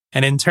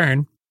 And in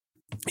turn,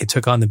 it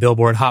took on the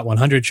Billboard Hot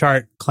 100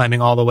 chart,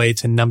 climbing all the way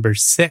to number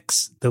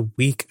 6 the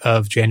week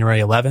of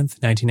January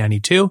 11th,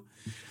 1992.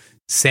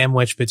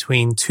 Sandwiched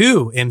between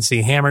 2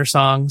 MC Hammer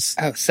songs.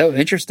 Oh, so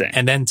interesting.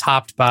 And then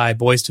topped by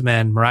Boyz II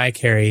Men, Mariah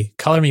Carey,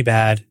 Color Me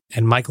Bad,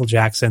 and Michael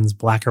Jackson's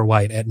Black or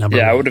White at number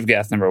 1. Yeah, I would have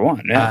guessed number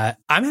 1. Yeah.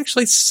 I'm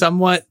actually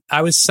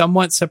I was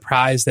somewhat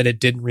surprised that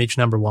it didn't reach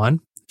number 1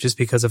 just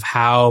because of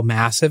how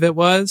massive it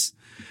was.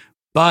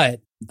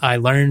 But I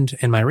learned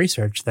in my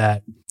research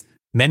that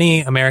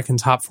many American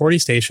top 40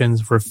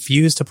 stations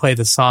refused to play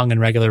the song in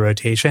regular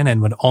rotation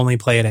and would only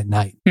play it at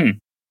night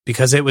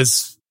because it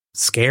was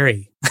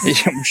scary. Yeah,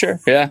 I'm sure.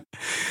 Yeah.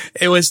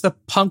 It was the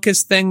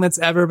punkest thing that's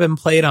ever been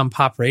played on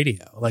pop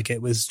radio. Like,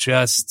 it was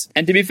just...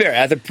 And to be fair,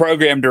 as a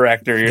program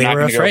director, you're not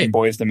going to go from afraid.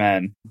 Boyz II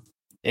Men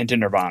into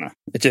Nirvana.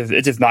 It's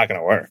just not going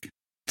to work.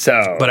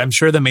 So, but I'm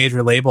sure the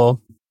major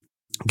label,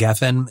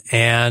 Geffen,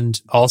 and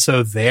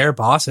also their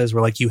bosses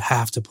were like, you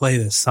have to play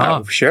this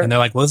song. Oh, sure. And they're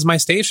like, well, this is my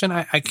station.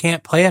 I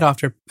can't play it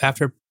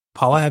after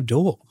Paula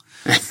Abdul.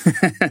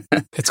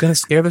 It's going to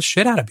scare the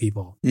shit out of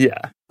people.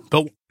 Yeah.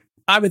 But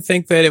I would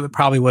think that it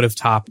would have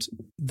topped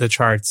the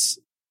charts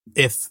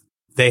if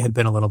they had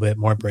been a little bit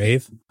more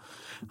brave.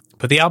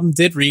 But the album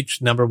did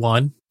reach number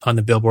 1 on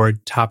the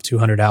Billboard Top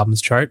 200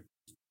 Albums chart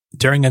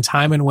during a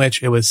time in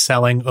which it was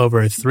selling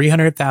over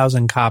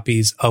 300,000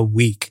 copies a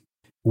week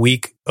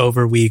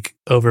over week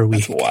over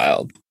week. That's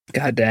wild.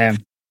 God damn.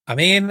 I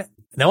mean,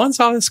 no one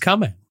saw this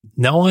coming.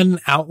 No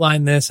one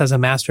outlined this as a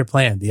master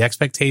plan. The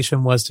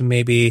expectation was to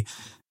maybe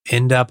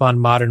end up on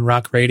modern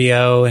rock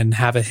radio and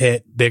have a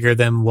hit bigger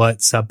than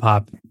what Sub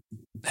Pop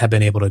had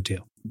been able to do.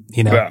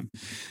 You know,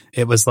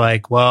 It was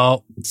like,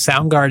 well,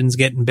 Soundgarden's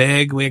getting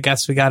big. I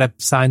guess we got to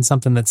sign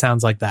something that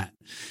sounds like that.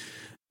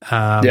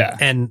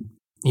 And,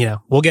 you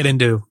know, we'll get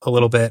into a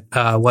little bit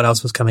what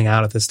else was coming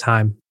out at this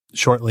time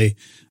shortly.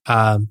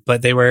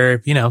 But they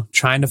were, you know,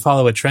 trying to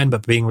follow a trend,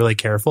 but being really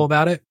careful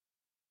about it.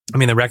 I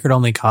mean, the record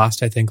only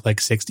cost, I think, like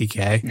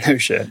 $60K. No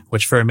shit.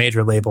 Which for a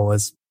major label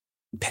was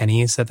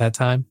pennies at that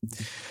time.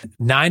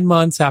 9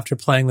 months after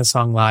playing the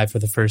song live for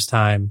the first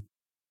time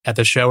at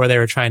the show where they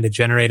were trying to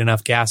generate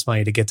enough gas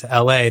money to get to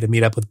LA to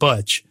meet up with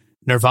Butch,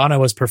 Nirvana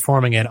was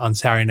performing it on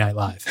Saturday Night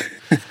Live.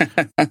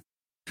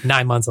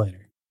 9 months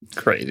later.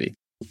 Crazy.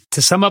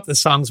 To sum up the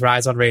song's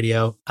rise on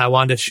radio, I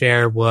wanted to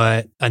share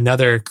what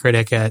another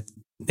critic at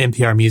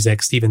NPR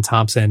Music, Stephen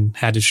Thompson,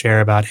 had to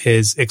share about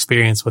his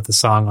experience with the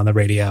song on the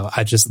radio.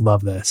 I just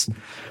love this.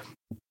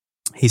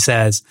 He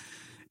says,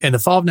 in the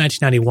fall of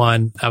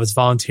 1991, I was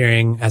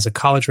volunteering as a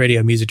college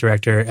radio music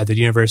director at the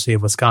University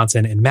of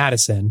Wisconsin in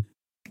Madison,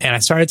 and I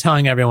started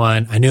telling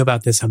everyone I knew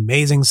about this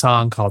amazing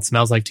song called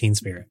Smells Like Teen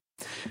Spirit.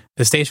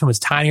 The station was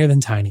tinier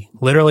than tiny,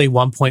 literally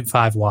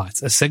 1.5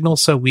 watts, a signal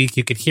so weak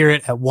you could hear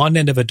it at one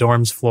end of a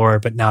dorm's floor,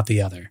 but not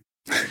the other.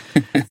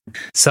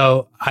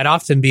 So I'd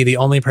often be the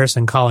only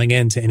person calling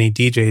in to any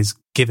DJ's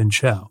given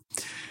show.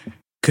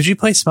 Could you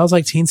play Smells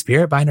Like Teen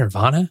Spirit by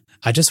Nirvana?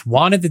 I just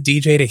wanted the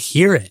DJ to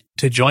hear it,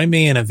 to join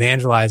me in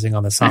evangelizing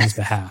on the song's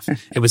behalf.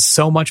 It was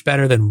so much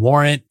better than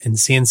Warrant and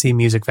CNC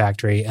Music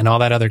Factory and all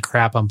that other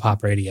crap on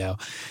pop radio.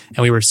 And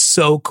we were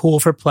so cool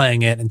for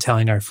playing it and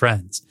telling our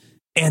friends.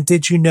 And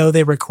did you know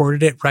they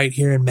recorded it right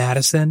here in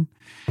Madison?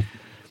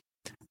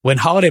 When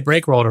holiday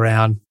break rolled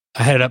around,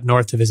 I headed up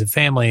north to visit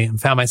family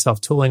and found myself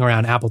tooling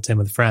around Appleton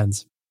with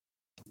friends.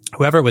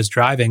 Whoever was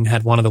driving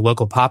had one of the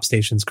local pop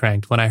stations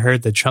cranked when I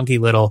heard the chunky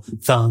little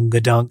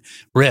thung-a-dunk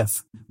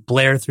riff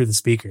blare through the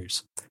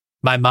speakers.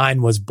 My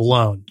mind was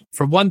blown.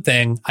 For one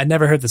thing, I'd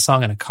never heard the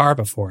song in a car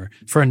before.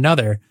 For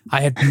another,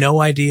 I had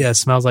no idea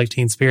Smells Like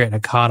Teen Spirit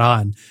had caught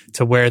on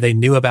to where they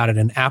knew about it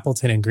in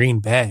Appleton and Green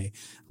Bay,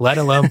 let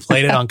alone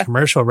played it on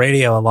commercial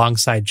radio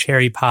alongside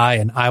Cherry Pie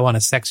and I Wanna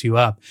Sex You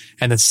Up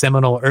and the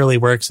seminal early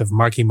works of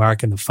Marky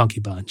Mark and the Funky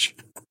Bunch.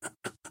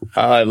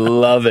 I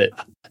love it.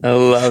 I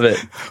love it.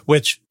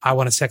 Which I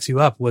Wanna Sex You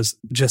Up was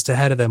just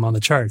ahead of them on the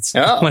charts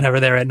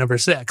whenever they're at number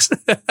 6.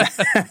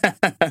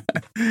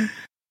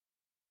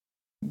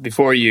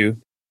 Before you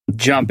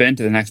jump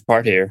into the next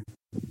part here,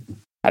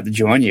 I have to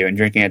join you in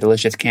drinking a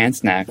delicious canned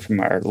snack from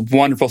our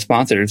wonderful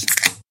sponsors.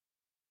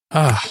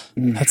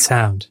 That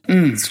sound.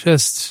 It's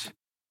just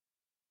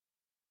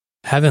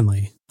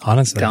heavenly,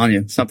 honestly. I'm telling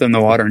you, something in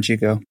the water in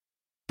Chico.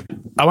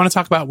 I want to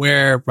talk about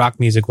where rock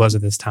music was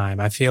at this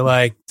time. I feel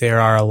like there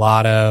are a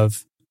lot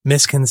of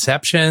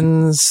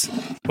misconceptions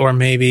or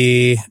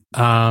maybe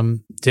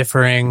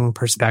differing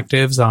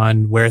perspectives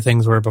on where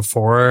things were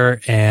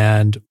before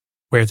and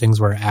where things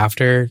were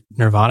after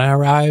Nirvana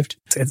arrived.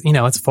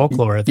 It's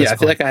folklore at this point. I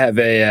feel like I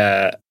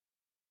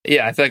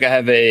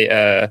have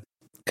a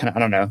kind of, I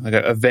don't know, like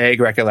a vague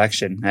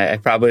recollection. I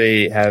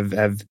probably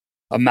have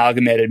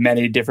amalgamated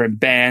many different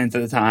bands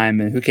at the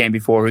time and who came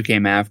before, who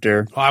came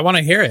after. Oh, I want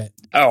to hear it.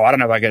 Oh, I don't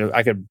know if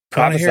I could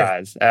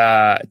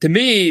prophesize. To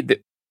me,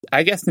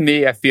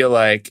 I feel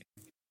like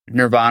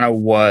Nirvana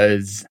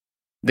was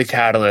the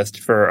catalyst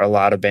for a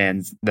lot of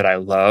bands that I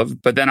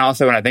love. But then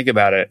also when I think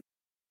about it,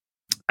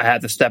 I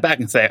have to step back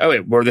and say, oh,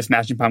 wait, were the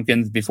Smashing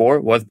Pumpkins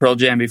before? Was Pearl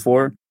Jam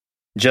before?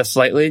 Just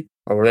slightly?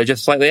 Or were they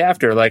just slightly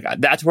after? Like,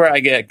 that's where I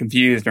get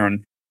confused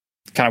on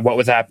kind of what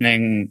was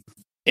happening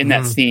in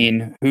that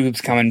scene, who's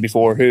coming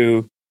before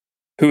who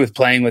was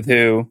playing with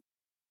who.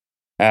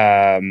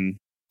 Because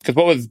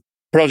what was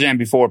Pearl Jam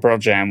before Pearl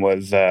Jam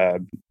was,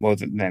 what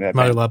was it?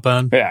 Mother Love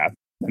Bone. Yeah.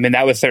 I mean,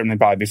 that was certainly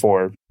probably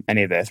before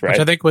any of this, right?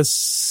 Which I think was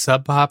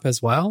Sub Pop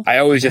as well. I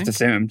always just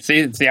assumed.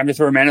 See, I'm just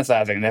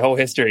romanticizing the whole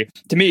history.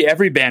 To me,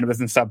 every band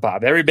was in Sub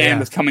Pop. Every band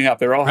was coming up.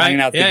 They were all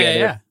hanging out together.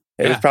 Yeah.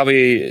 It was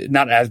probably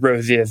not as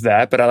rosy as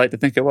that, but I like to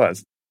think it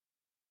was.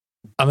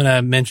 I'm going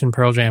to mention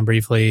Pearl Jam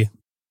briefly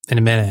in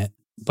a minute.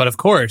 But of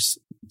course,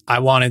 I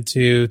wanted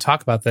to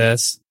talk about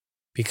this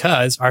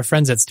because our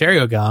friends at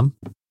Stereo Gum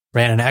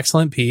ran an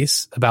excellent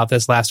piece about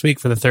this last week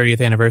for the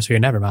 30th anniversary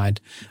of Nevermind.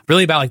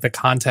 Really about like the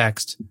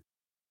context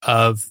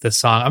of the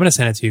song. I'm going to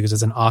send it to you because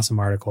it's an awesome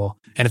article.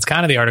 And it's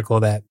kind of the article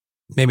that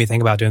made me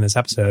think about doing this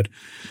episode.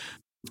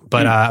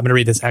 But I'm going to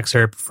read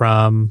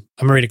I'm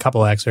going to read a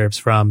couple of excerpts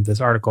from this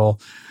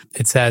article.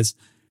 It says,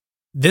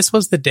 "This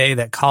was the day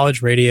that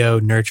college radio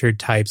nurtured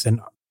types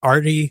and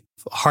arty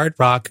hard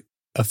rock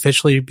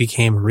officially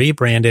became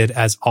rebranded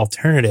as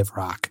alternative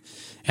rock.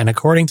 And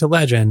according to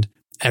legend,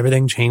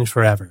 everything changed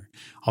forever.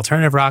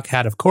 Alternative rock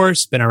had, of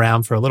course, been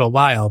around for a little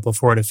while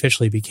before it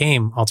officially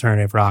became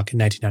alternative rock in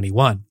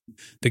 1991.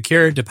 The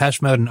Cure,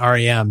 Depeche Mode, and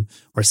R.E.M.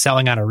 were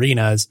selling out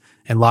arenas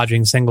and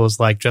lodging singles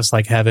like Just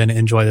Like Heaven,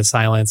 Enjoy the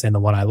Silence, and The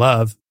One I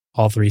Love,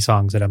 all 3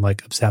 songs that I'm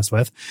like obsessed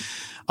with,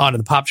 onto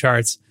the pop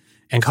charts.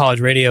 And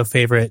college radio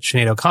favorite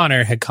Sinead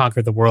O'Connor had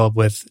conquered the world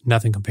with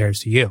Nothing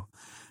Compares to You.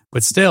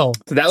 But still...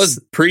 So that was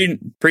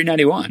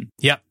pre-91.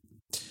 Yep.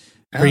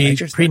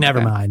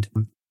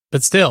 Pre-Nevermind.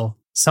 But still,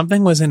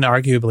 something was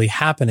inarguably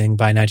happening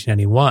by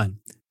 1991.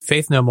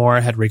 Faith No More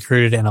had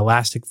recruited an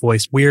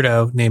elastic-voiced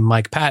weirdo named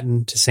Mike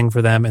Patton to sing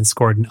for them and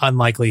scored an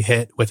unlikely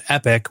hit with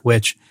Epic,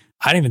 which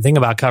I didn't even think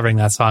about covering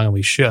that song, and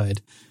we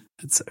should.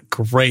 It's a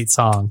great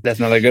song. That's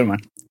another good one.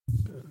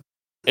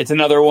 It's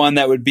another one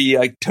that would be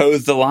like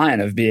toes the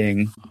line of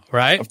being...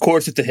 Right? Of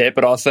course it's a hit,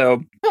 but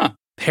also...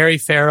 Perry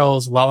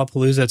Farrell's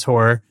Lollapalooza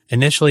tour,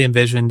 initially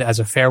envisioned as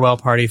a farewell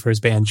party for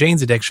his band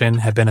Jane's Addiction,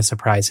 had been a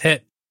surprise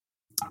hit,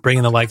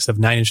 bringing the likes of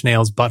Nine Inch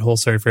Nails, Butthole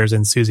Surfers,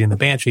 and Susie and the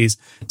Banshees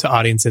to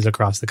audiences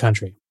across the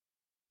country.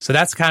 So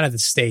that's kind of the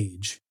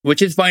stage.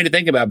 Which is funny to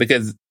think about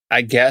because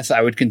I guess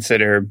I would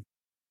consider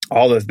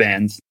all those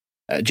bands,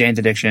 Jane's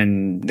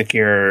Addiction, The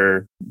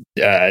Cure,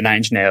 Nine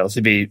Inch Nails,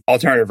 to be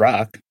alternative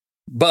rock.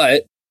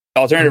 But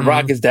alternative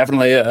rock is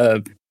definitely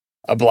a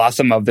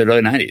blossom of the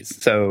early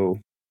 90s. So,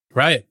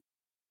 right.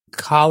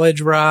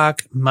 College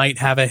rock might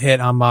have a hit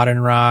on modern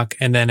rock,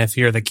 and then if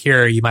you're The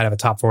Cure, you might have a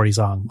top 40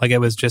 song. Like, it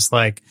was just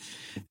like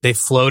they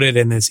floated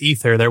in this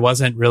ether. There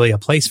wasn't really a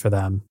place for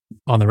them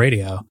on the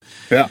radio,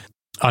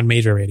 on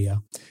major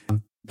radio.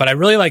 But I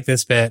really like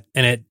this bit,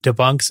 and it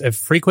debunks a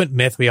frequent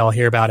myth we all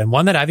hear about, and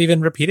one that I've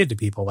even repeated to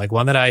people. Like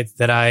one that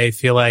I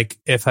feel like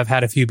if I've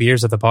had a few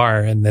beers at the bar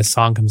and this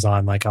song comes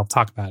on, like I'll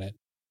talk about it.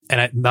 And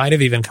it might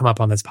have even come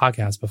up on this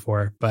podcast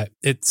before, but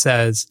it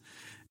says,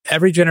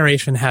 every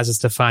generation has its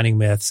defining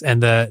myths,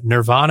 and the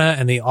Nirvana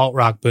and the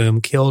alt-rock boom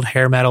killed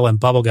hair metal and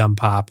bubblegum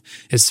pop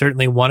is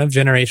certainly one of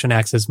Generation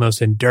X's most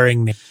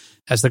enduring myths.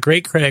 As the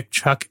great critic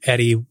Chuck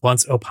Eddy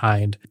once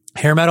opined,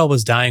 hair metal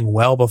was dying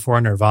well before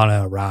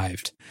Nirvana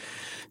arrived.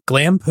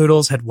 Glam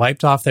poodles had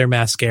wiped off their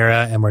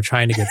mascara and were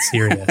trying to get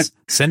serious.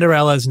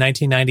 Cinderella's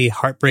 1990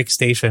 Heartbreak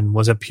Station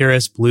was a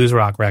purist blues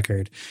rock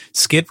record.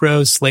 Skid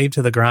Row's Slave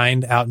to the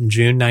Grind, out in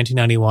June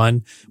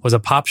 1991, was a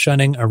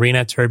pop-shunning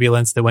arena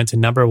turbulence that went to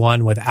number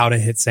one without a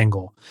hit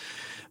single.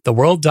 The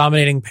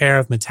world-dominating pair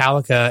of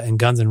Metallica and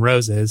Guns N'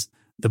 Roses,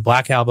 the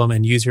Black Album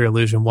and Use Your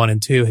Illusion 1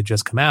 and 2 had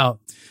just come out,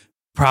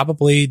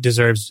 probably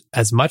deserves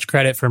as much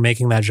credit for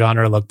making that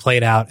genre look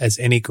played out as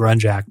any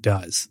grunge act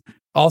does.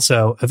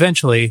 Also,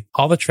 eventually,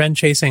 all the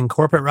trend-chasing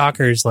corporate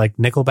rockers like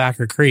Nickelback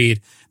or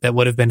Creed that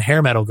would have been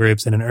hair metal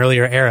groups in an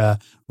earlier era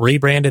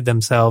rebranded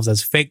themselves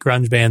as fake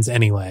grunge bands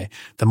anyway.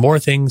 The more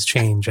things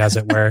change, as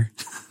it were.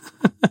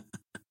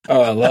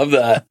 Oh, I love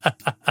that.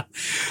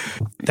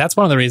 That's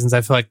one of the reasons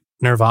I feel like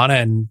Nirvana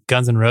and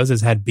Guns N'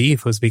 Roses had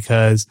beef, was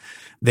because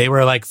they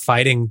were like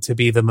fighting to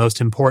be the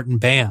most important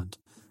band.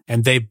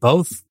 And they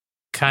both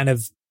kind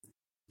of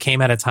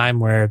came at a time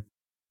where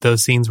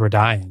those scenes were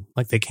dying.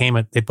 Like they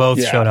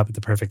both showed up at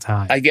the perfect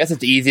time. I guess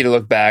it's easy to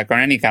look back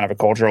on any kind of a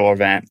cultural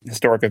event,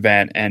 historic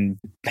event, and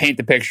paint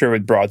the picture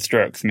with broad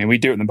strokes. I mean, we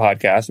do it in the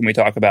podcast and we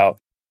talk about,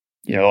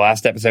 the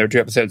last episode, 2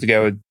 episodes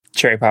ago with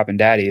Cherry Pop and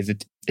Daddies.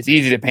 It's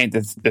easy to paint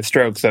the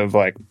strokes of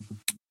like,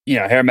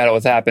 hair metal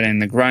was happening,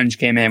 the grunge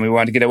came in, we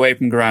wanted to get away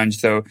from grunge,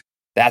 so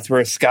that's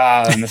where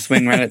ska and the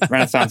swing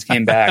renaissance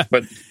came back.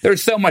 But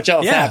there's so much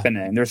else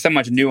happening. There's so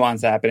much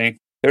nuance happening.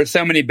 There's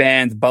so many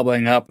bands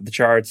bubbling up the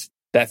charts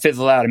that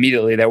fizzle out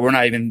immediately that we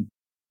don't even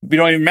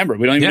remember.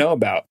 We don't even know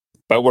about.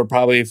 But we're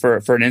probably for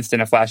an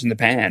instant a flash in the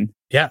pan.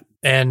 Yeah.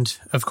 And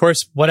of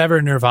course,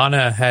 whatever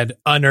Nirvana had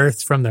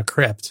unearthed from the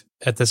crypt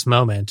at this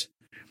moment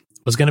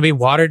was going to be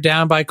watered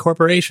down by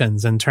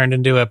corporations and turned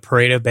into a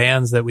parade of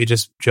bands that we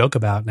just joke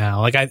about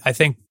now. Like, I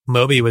think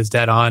Moby was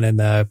dead on in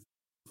the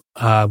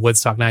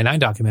Woodstock 99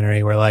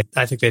 documentary, where like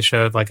I think they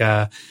showed like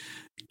a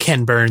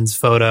Ken Burns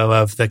photo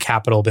of the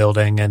Capitol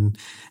building in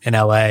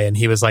LA, and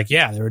he was like,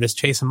 yeah, they were just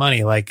chasing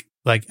money. Like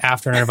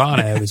after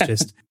Nirvana, it was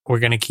just, we're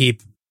going to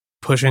keep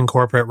pushing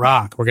corporate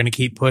rock. We're going to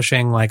keep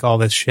pushing like all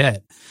this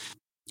shit.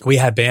 We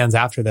had bands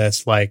after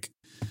this, like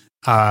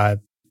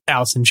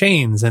Alice in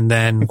Chains, and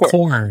then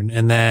Korn,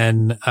 and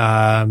then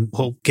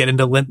we'll get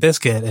into Limp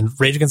Bizkit and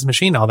Rage Against the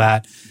Machine, all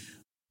that.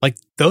 Like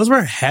those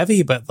were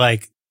heavy, but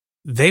like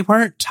they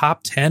weren't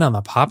top 10 on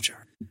the pop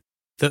chart.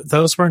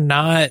 Those were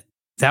not,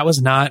 that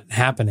was not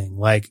happening.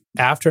 Like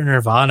after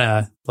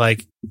Nirvana,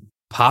 like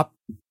pop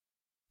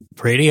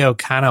radio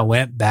kind of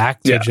went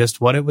back to just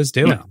what it was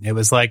doing. It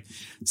was like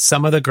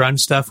some of the grunge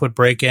stuff would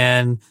break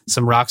in,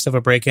 some rock stuff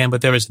would break in,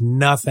 but there was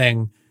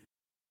nothing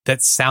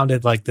that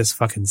sounded like this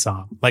fucking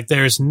song. Like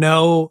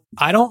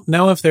I don't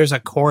know if there's a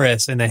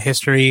chorus in the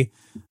history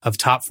of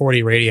top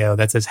 40 radio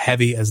that's as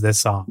heavy as this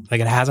song.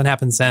 Like it hasn't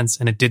happened since,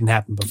 and it didn't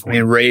happen before. I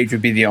mean, Rage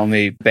would be the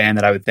only band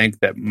that I would think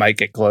that might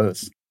get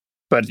close.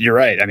 But you're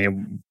right. I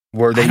mean,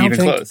 were they even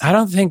close? I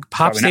don't think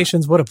pop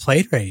stations would have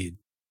played Rage.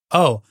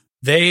 Oh,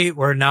 they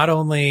were not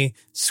only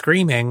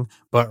screaming,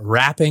 but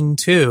rapping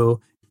too.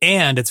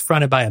 And it's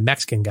fronted by a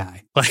Mexican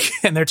guy. Like,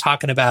 and they're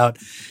talking about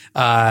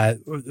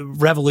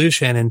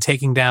revolution and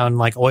taking down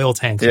like oil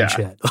tanks and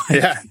shit.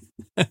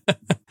 Like,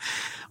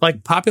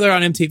 like popular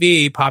on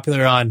MTV,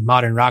 popular on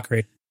modern rock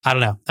radio. I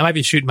don't know. I might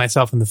be shooting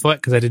myself in the foot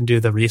because I didn't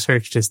do the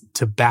research just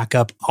to back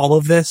up all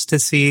of this to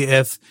see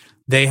if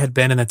they had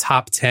been in the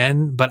top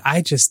 10, but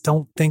I just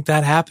don't think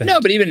that happened. No,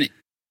 but even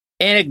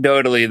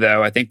anecdotally,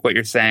 though, I think what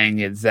you're saying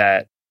is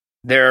that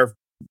there are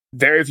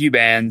very few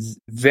bands,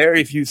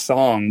 very few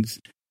songs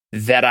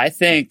that I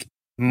think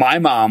my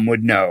mom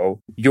would know,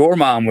 your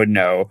mom would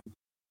know,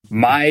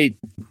 my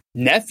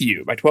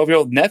nephew, my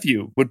 12-year-old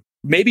nephew would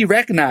maybe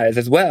recognize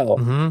as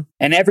well,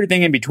 and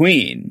everything in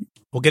between.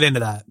 We'll get into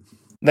that.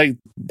 Like,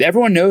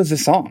 everyone knows the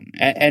song.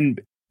 And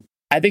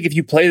I think if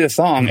you play the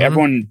song,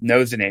 everyone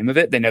knows the name of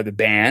it. They know the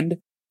band.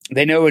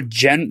 They know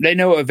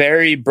a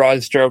very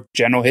broad stroke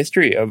general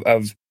history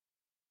of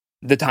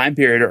the time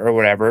period or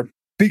whatever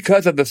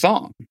because of the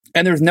song.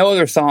 And there's no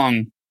other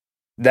song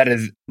that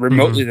is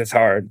remotely this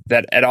hard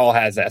that at all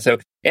has that. So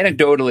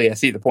anecdotally, I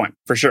see the point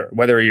for sure.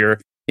 Whether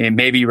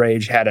maybe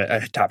Rage had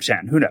a top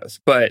 10, who knows?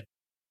 But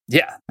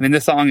yeah, I mean,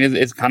 this song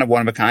is kind of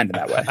one of a kind in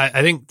that way.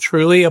 I think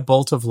truly a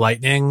bolt of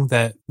lightning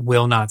that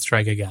will not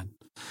strike again.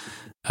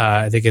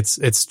 I think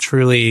it's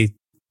truly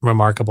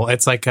remarkable.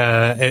 It's like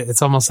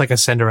it's almost like a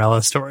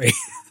Cinderella story.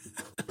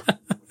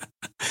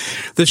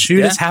 The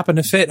shoe just happened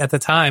to fit at the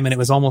time, and it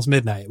was almost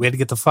midnight. We had to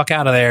get the fuck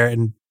out of there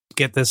and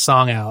get this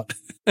song out.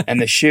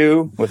 And the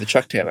shoe was a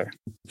Chuck Taylor.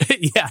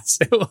 Yes,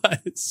 it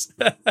was.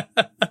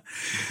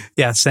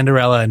 Yeah,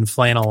 Cinderella and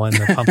flannel and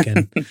the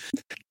pumpkin.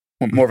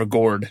 More of a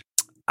gourd.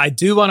 I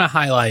do want to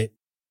highlight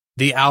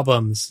the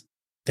albums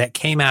that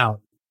came out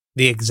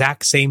the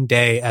exact same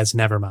day as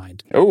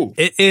Nevermind. Oh,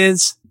 it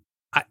is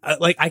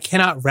I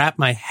cannot wrap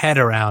my head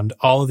around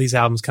all of these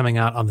albums coming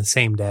out on the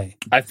same day.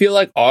 I feel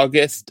like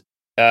August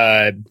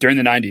during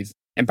the 90s,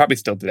 and probably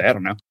still today, I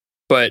don't know,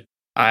 but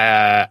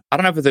I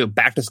don't know if it's a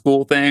back to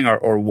school thing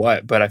or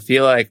what, but I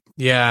feel like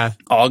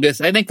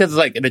August, I think because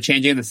like the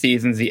changing of the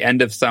seasons, the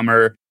end of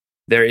summer,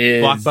 There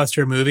is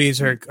blockbuster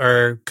movies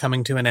are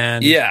coming to an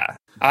end. Yeah.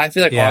 I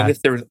feel like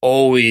August, there was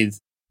always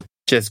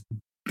just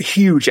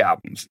huge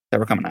albums that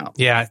were coming out.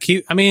 Yeah. I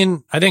think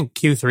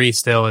Q3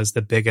 still is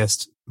the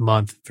biggest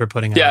month for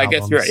putting out albums. I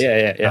guess you're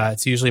right. Yeah.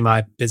 It's usually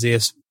my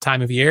busiest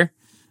time of year.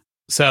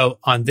 So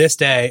on this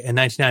day in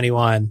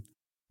 1991,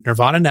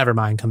 Nirvana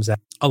Nevermind comes out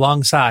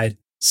alongside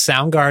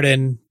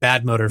Soundgarden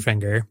Bad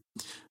Motorfinger,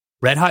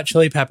 Red Hot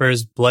Chili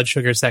Peppers Blood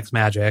Sugar Sex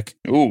Magic,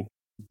 Ooh.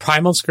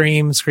 Primal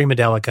Scream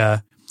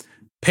Screamadelica,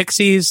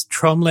 Pixies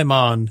Trom Le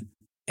Monde,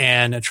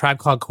 and A Tribe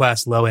Called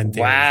Quest Low End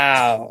Theory.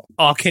 Wow.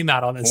 All came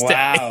out on this day.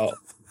 Wow.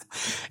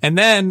 And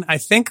then I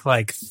think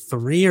like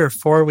 3 or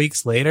 4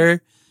 weeks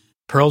later,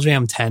 Pearl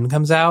Jam 10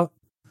 comes out.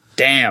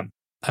 Damn.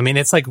 I mean,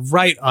 it's like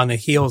right on the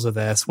heels of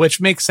this,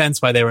 which makes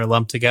sense why they were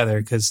lumped together.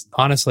 Because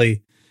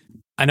honestly,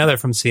 I know they're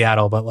from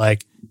Seattle, but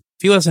like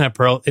if you listen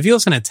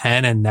to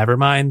 10 and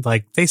Nevermind,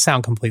 like they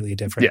sound completely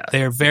different. Yeah.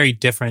 They're very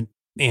different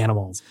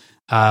animals.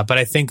 But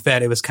I think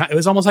that it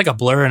was almost like a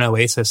Blur and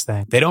Oasis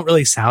thing. They don't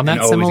really sound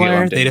that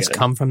similar. They just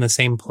come from the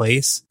same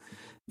place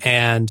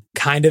and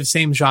kind of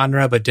same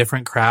genre, but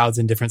different crowds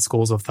and different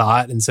schools of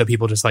thought. And so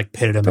people just like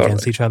pitted them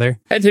against each other.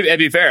 And to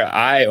be fair,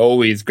 I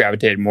always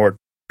gravitated more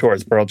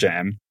towards Pearl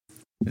Jam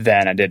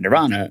than I did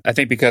Nirvana. I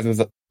think because it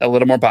was a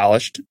little more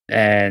polished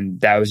and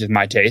that was just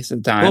my taste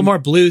at the time. A little more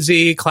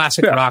bluesy,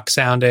 classic rock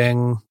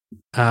sounding,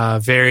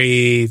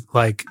 very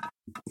like,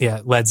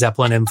 Led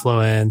Zeppelin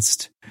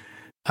influenced,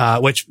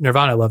 which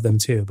Nirvana loved them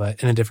too,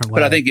 but in a different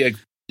way. But I think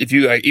if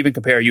you even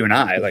compare you and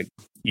I, like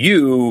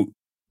you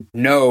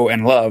know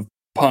and love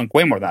punk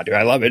way more than I do.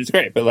 I love it. It's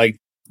great. But like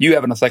you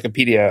have an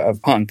encyclopedia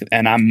of punk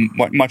and I'm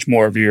much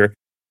more of your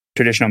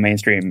traditional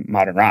mainstream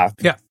modern rock.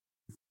 Yeah.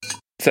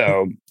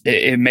 So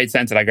it made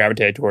sense that I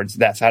gravitated towards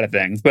that side of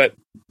things. But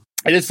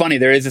it is funny.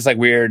 There is this like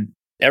weird,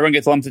 everyone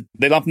gets lumped,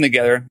 they lump them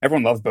together.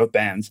 Everyone loves both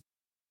bands.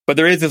 But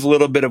there is this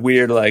little bit of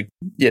weird, like,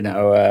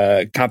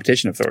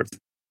 competition of sorts.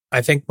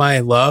 I think my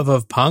love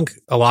of punk,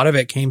 a lot of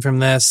it came from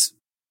this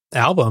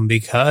album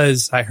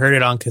because I heard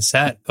it on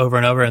cassette over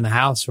and over in the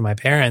house from my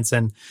parents.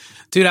 And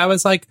dude, I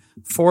was like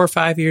 4 or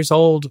 5 years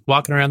old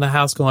walking around the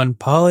house going,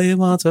 Polly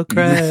wants a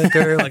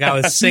cracker. Like I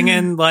was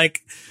singing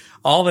like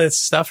all this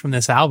stuff from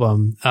this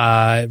album.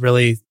 It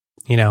really,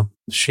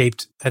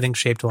 shaped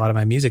a lot of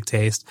my music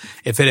taste.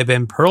 If it had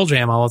been Pearl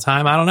Jam all the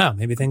time, I don't know.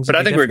 Maybe things would be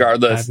I think different.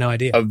 regardless I have no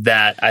idea. of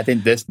that, I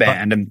think this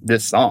band and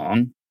this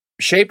song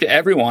shaped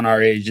everyone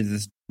our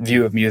age's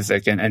view of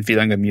music and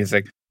feeling of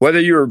music. Whether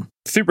you were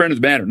super into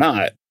the band or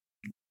not,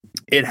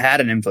 it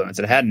had an influence.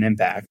 It had an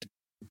impact.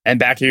 And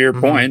back to your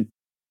point,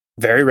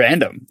 very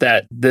random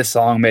that this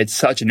song made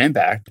such an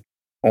impact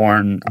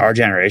on our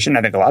generation.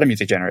 I think a lot of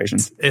music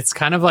generations. It's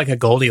kind of like a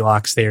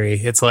Goldilocks theory.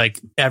 It's like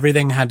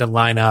everything had to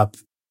line up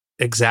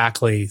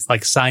exactly,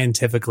 like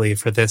scientifically,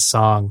 for this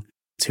song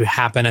to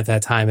happen at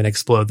that time and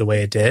explode the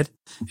way it did.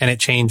 And it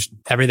changed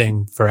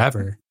everything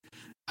forever.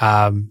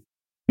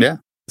 Yeah.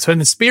 So in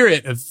the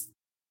spirit of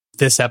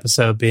this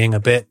episode being a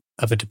bit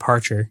of a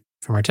departure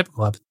from our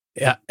typical episode,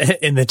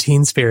 in the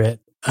teen spirit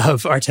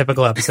of our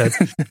typical episodes,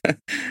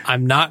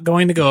 I'm not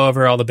going to go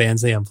over all the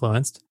bands they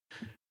influenced.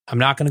 I'm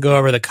not going to go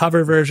over the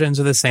cover versions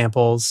of the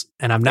samples,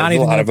 and I'm not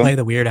even going to play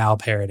the Weird Al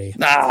parody.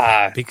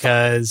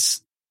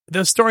 Because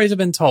those stories have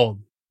been told.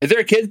 Is there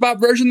a Kids Bop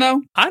version,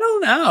 though? I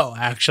don't know,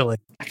 actually.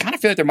 I kind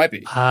of feel like there might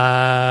be.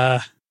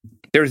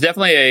 There was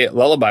definitely a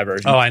lullaby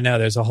version. Oh, I know.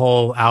 There's a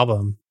whole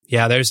album.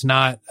 Yeah, there's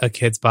not a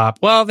Kids Bop.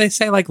 Well, they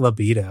say like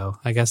libido.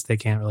 I guess they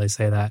can't really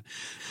say that.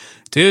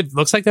 Dude,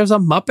 looks like there's a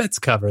Muppets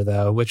cover,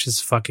 though, which is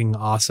fucking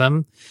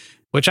awesome.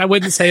 Which I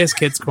wouldn't say is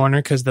Kids Corner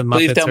because the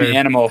Muppets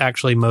are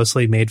actually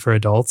mostly made for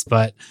adults.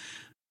 But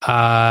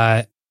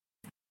I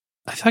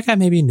feel like I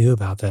maybe knew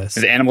about this.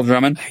 Is Animal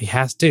drumming?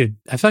 Yes, dude.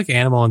 I feel like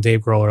Animal and Dave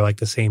Grohl are like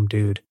the same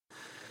dude.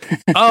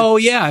 Oh,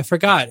 yeah, I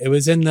forgot. It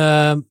was in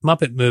the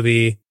Muppet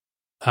movie.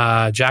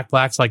 Jack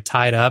Black's like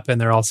tied up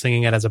and they're all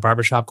singing it as a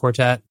barbershop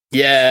quartet.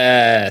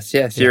 Yes,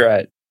 you're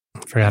right.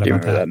 Forgot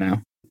about that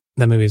now.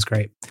 That movie is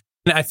great.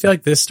 And I feel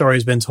like this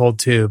story's been told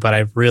too, but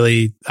I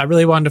really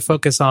wanted to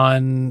focus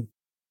on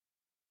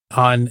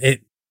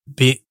it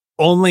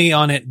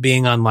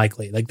being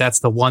unlikely. Like that's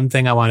the one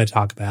thing I want to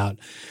talk about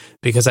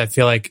because I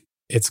feel like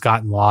it's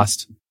gotten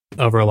lost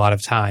over a lot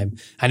of time.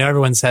 I know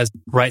everyone says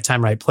right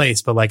time, right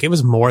place, but like it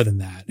was more than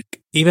that.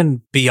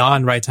 Even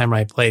beyond right time,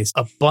 right place,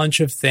 a bunch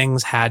of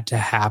things had to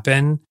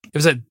happen. It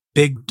was a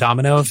big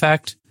domino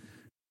effect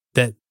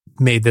that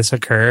made this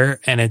occur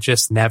and it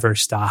just never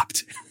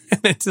stopped.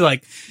 It's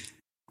like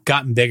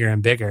gotten bigger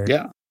and bigger.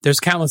 Yeah. There's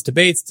countless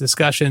debates,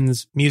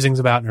 discussions, musings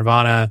about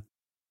Nirvana,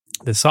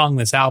 the song,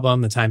 this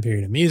album, the time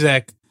period of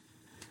music.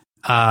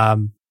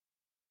 The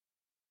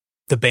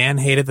band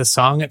hated the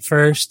song at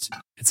first.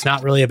 It's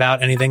not really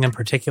about anything in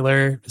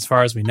particular, as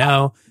far as we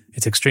know.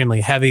 It's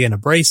extremely heavy and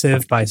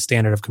abrasive by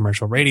standard of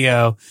commercial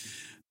radio.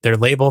 Their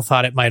label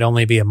thought it might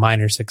only be a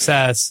minor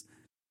success.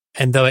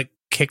 And though it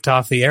kicked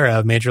off the era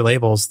of major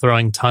labels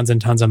throwing tons and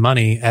tons of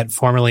money at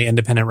formerly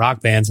independent rock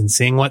bands and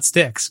seeing what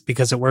sticks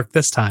because it worked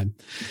this time.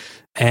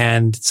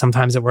 And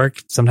sometimes it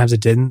worked, sometimes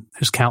it didn't.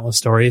 There's countless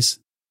stories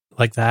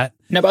like that.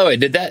 Now, by the way,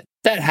 did that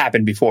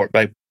happen before?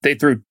 Like, they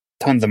threw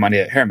tons of money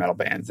at hair metal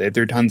bands. They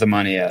threw tons of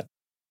money at,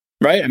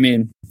 right? I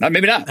mean,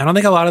 maybe not. I don't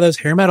think a lot of those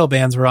hair metal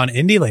bands were on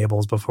indie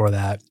labels before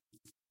that.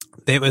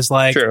 It was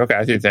like, sure, okay,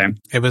 I see what you're saying.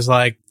 It was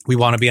like, we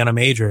want to be on a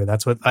major.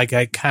 That's what, like,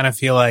 I kind of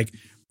feel like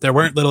there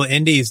weren't little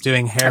indies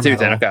doing hair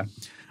metal. Okay.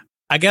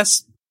 I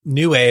guess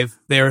new wave,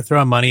 they were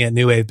throwing money at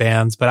new wave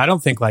bands, but I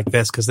don't think like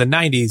this, because the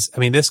 90s, I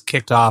mean, this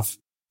kicked off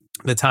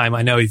the time.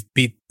 I know we've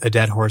beat a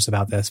dead horse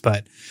about this,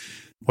 but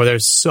where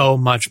there's so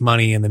much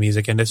money in the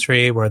music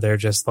industry where they're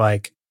just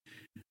like,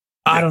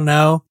 I don't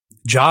know,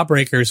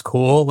 Jawbreaker's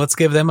cool. Let's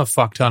give them a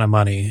fuck ton of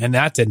money. And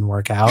that didn't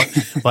work out.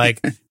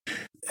 Like,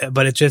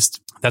 but it just,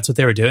 that's what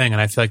they were doing.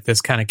 And I feel like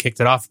this kind of kicked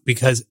it off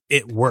because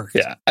it worked.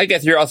 Yeah. I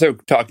guess you're also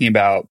talking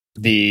about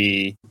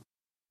the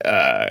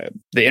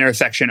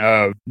intersection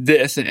of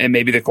this and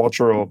maybe the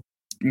cultural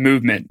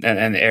movement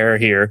and the era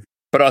here,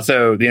 but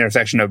also the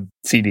intersection of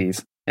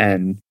CDs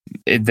and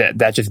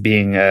that just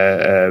being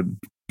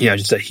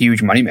just a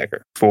huge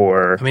moneymaker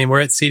for. I mean,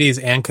 we're at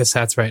CDs and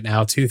cassettes right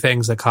now, two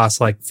things that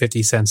cost like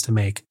 50 cents to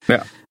make.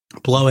 Yeah.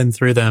 Blowing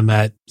through them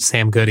at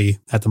Sam Goody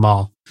at the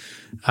mall.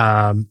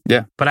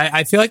 Yeah. But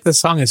I feel like the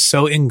song is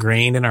so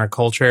ingrained in our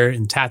culture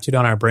and tattooed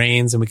on our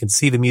brains, and we can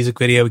see the music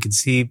video, we can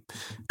see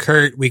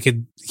Kurt, we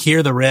could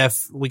hear the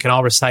riff, we can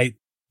all recite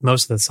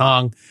most of the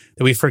song,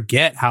 that we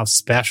forget how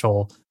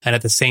special and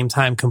at the same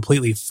time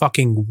completely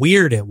fucking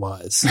weird it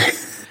was.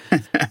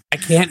 I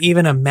can't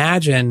even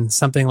imagine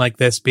something like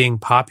this being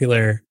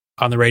popular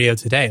on the radio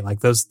today.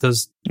 Like those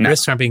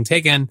risks aren't being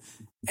taken.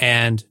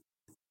 And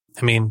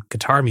I mean,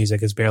 guitar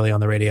music is barely on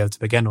the radio to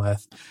begin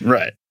with.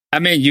 Right. I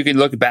mean, you can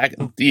look back,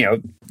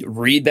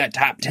 read that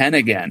top 10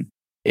 again.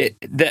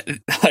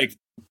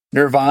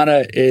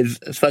 Nirvana is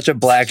such a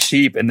black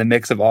sheep in the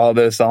mix of all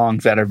those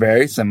songs that are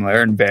very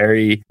similar and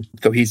very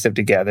cohesive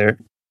together.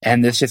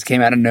 And this just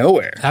came out of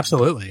nowhere.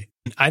 Absolutely.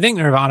 I think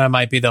Nirvana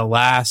might be the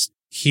last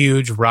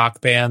huge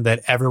rock band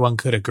that everyone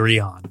could agree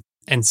on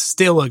and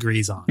still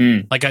agrees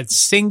on. Like a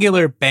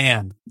singular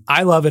band.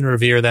 I love and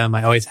revere them.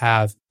 I always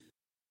have.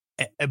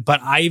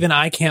 But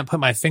I can't put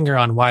my finger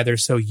on why they're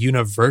so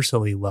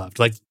universally loved.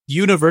 Like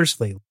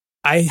universally.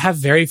 I have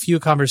very few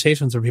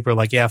conversations where people are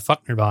like, yeah,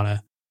 fuck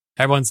Nirvana.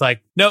 Everyone's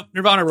like, nope,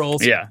 Nirvana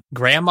rules. Yeah.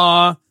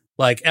 Grandma,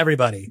 like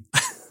everybody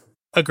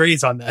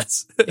agrees on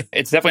this.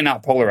 It's definitely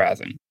not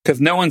polarizing because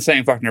no one's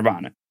saying fuck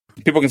Nirvana.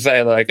 People can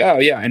say like, oh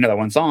yeah, I know that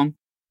one song.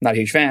 Not a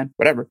huge fan,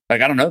 whatever.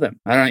 Like, I don't know them.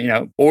 I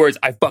don't, or it's,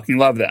 I fucking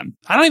love them.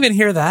 I don't even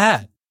hear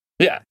that.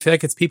 Yeah. I feel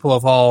like it's people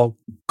of all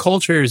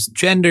cultures,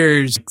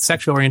 genders,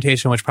 sexual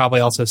orientation, which probably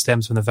also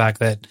stems from the fact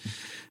that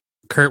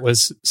Kurt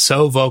was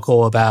so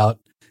vocal about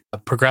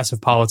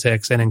progressive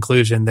politics and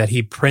inclusion that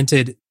he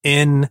printed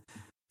in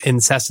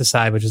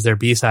Incesticide, which is their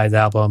B-sides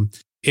album,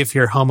 if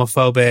you're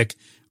homophobic,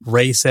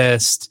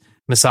 racist,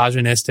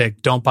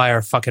 misogynistic, don't buy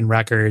our fucking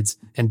records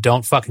and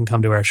don't fucking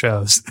come to our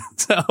shows.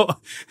 So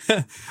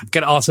I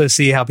can also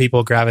see how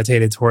people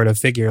gravitated toward a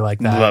figure like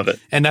that. Love it.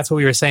 And that's what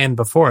we were saying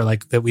before,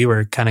 like that we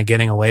were kind of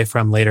getting away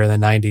from later in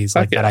the 90s,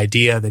 like that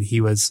idea that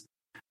he was,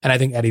 and I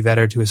think Eddie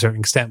Vedder to a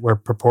certain extent were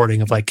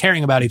purporting of like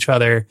caring about each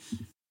other.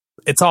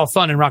 It's all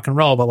fun and rock and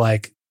roll, but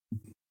like,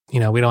 we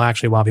don't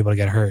actually want people to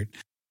get hurt.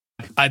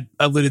 I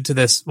alluded to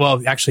this.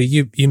 Well, actually,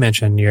 you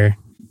mentioned your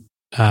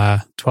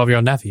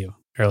 12-year-old nephew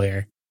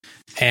earlier.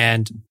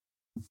 And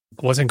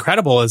what's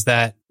incredible is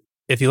that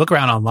if you look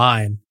around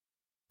online,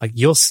 like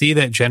you'll see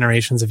that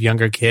generations of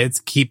younger kids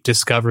keep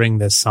discovering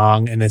this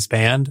song and this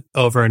band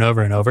over and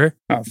over and over.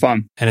 Oh,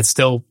 fun. And it's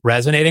still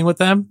resonating with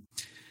them,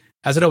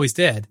 as it always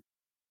did.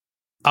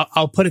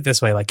 I'll put it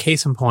this way, like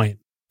case in point,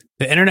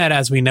 the internet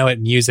as we know it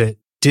and use it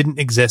didn't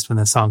exist when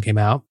this song came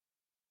out.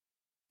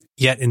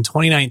 Yet in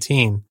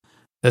 2019,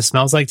 the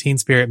Smells Like Teen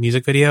Spirit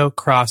music video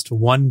crossed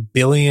 1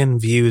 billion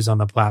views on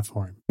the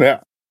platform. Yeah.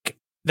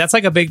 That's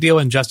like a big deal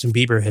when Justin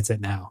Bieber hits it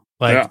now.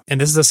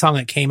 And this is a song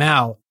that came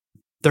out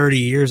 30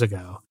 years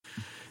ago.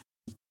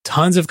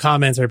 Tons of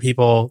comments are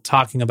people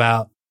talking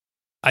about,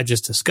 I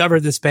just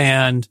discovered this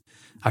band.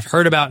 I've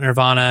heard about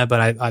Nirvana,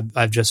 but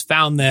I've just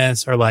found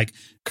this. Or like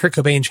Kurt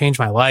Cobain changed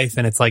my life.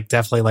 And it's like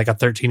definitely like a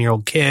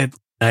 13-year-old kid.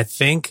 And I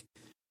think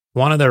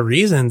one of the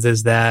reasons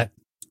is that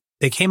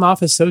they came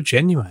off as so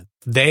genuine.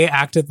 They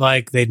acted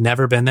like they'd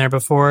never been there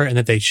before and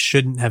that they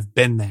shouldn't have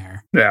been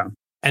there. Yeah.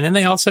 And then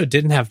they also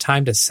didn't have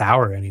time to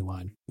sour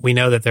anyone. We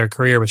know that their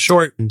career was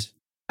shortened.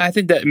 I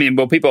think that,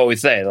 people always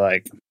say,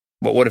 like,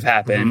 what would have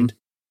happened?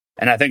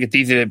 Mm-hmm. And I think it's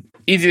easy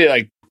to,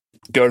 like,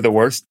 go to the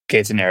worst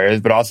case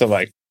scenarios, but also,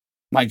 like,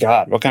 my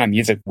God, what kind of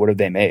music would have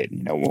they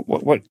made?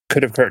 What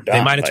could have Kurt done?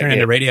 They might have turned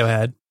into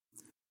Radiohead.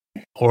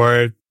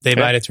 Or they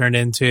might have turned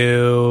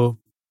into...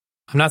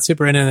 I'm not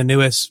super into the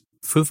newest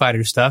Foo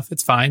Fighters stuff.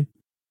 It's fine.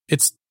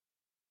 It's,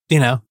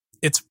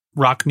 it's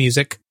rock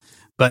music.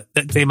 But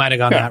they might have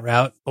gone that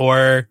route.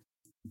 Or,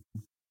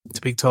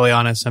 to be totally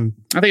honest, I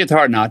think it's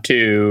hard not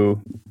to,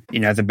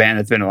 as a band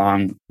that's been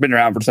around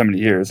for so many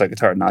years, like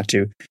it's hard not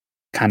to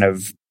kind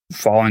of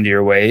fall into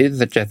your ways,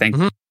 which I think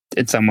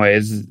in some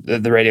ways the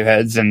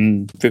Radioheads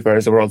and Foo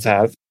Fighters of the world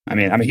have. I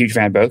mean, I'm a huge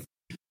fan of both.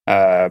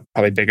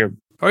 Probably bigger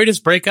Or you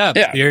just break up.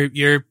 Yeah.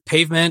 You're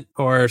Pavement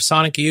or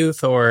Sonic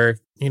Youth or,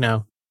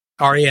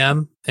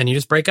 REM, and you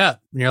just break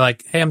up. And you're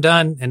like, hey, I'm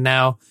done. And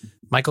now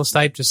Michael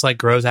Stipe just like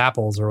grows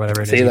apples or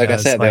whatever it is. See, like I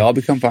said, they all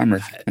become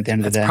farmers at the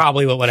end of the day. That's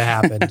probably what would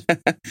have happened.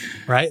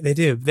 Right? They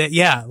do.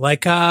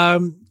 Like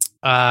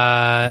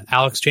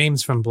Alex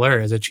James from Blur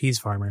is a cheese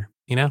farmer,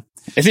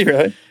 Is he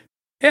really?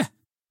 Yeah.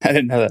 I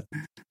didn't know that.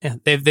 Yeah.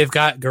 They've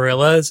got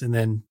gorillas and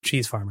then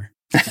cheese farmer.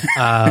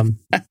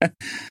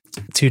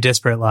 Two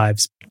disparate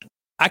lives.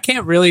 I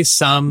can't really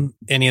sum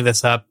any of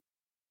this up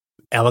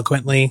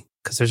eloquently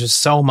because there's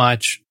just so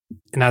much.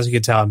 And as you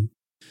can tell, I'm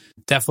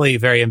definitely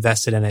very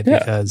invested in it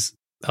because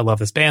I love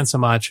this band so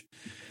much.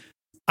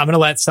 I'm going to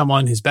let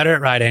someone who's better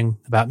at writing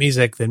about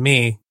music than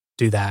me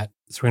do that.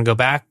 So we're going to go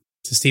back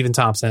to Stephen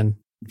Thompson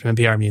from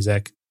NPR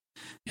Music.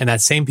 And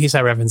that same piece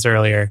I referenced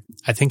earlier,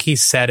 I think he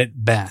said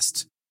it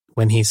best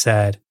when he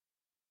said,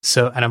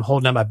 and I'm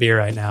holding up my beer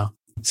right now.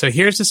 So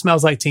here's to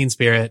Smells Like Teen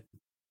Spirit,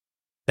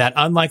 that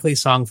unlikely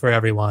song for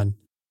everyone.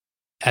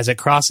 As it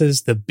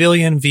crosses the 1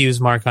 billion views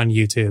mark on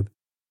YouTube,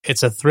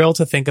 it's a thrill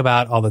to think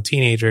about all the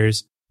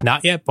teenagers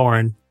not yet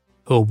born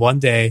who will one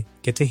day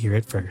get to hear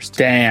it first.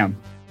 Damn.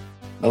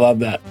 I love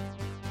that.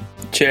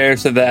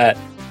 Cheers to that.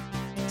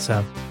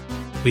 So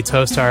we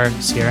toast our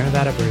Sierra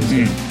Nevada brews.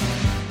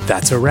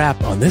 That's a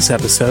wrap on this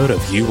episode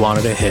of You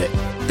Wanted a Hit.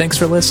 Thanks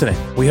for listening.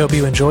 We hope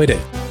you enjoyed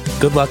it.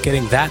 Good luck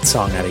getting that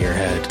song out of your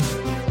head.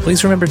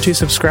 Please remember to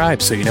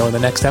subscribe so you know when the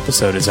next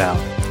episode is out.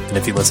 And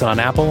if you listen on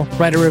Apple,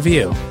 write a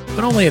review,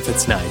 but only if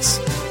it's nice.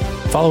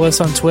 Follow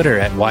us on Twitter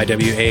at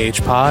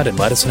YWAHpod and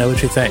let us know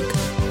what you think.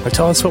 Or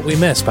tell us what we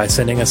missed by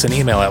sending us an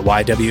email at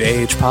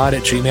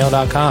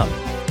ywahpod@gmail.com.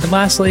 And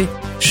lastly,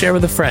 share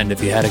with a friend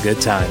if you had a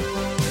good time.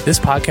 This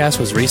podcast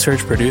was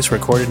researched, produced,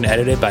 recorded, and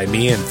edited by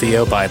me and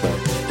Theo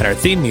Beidler. And our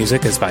theme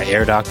music is by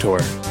Air Doctor.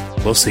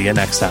 We'll see you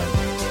next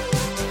time.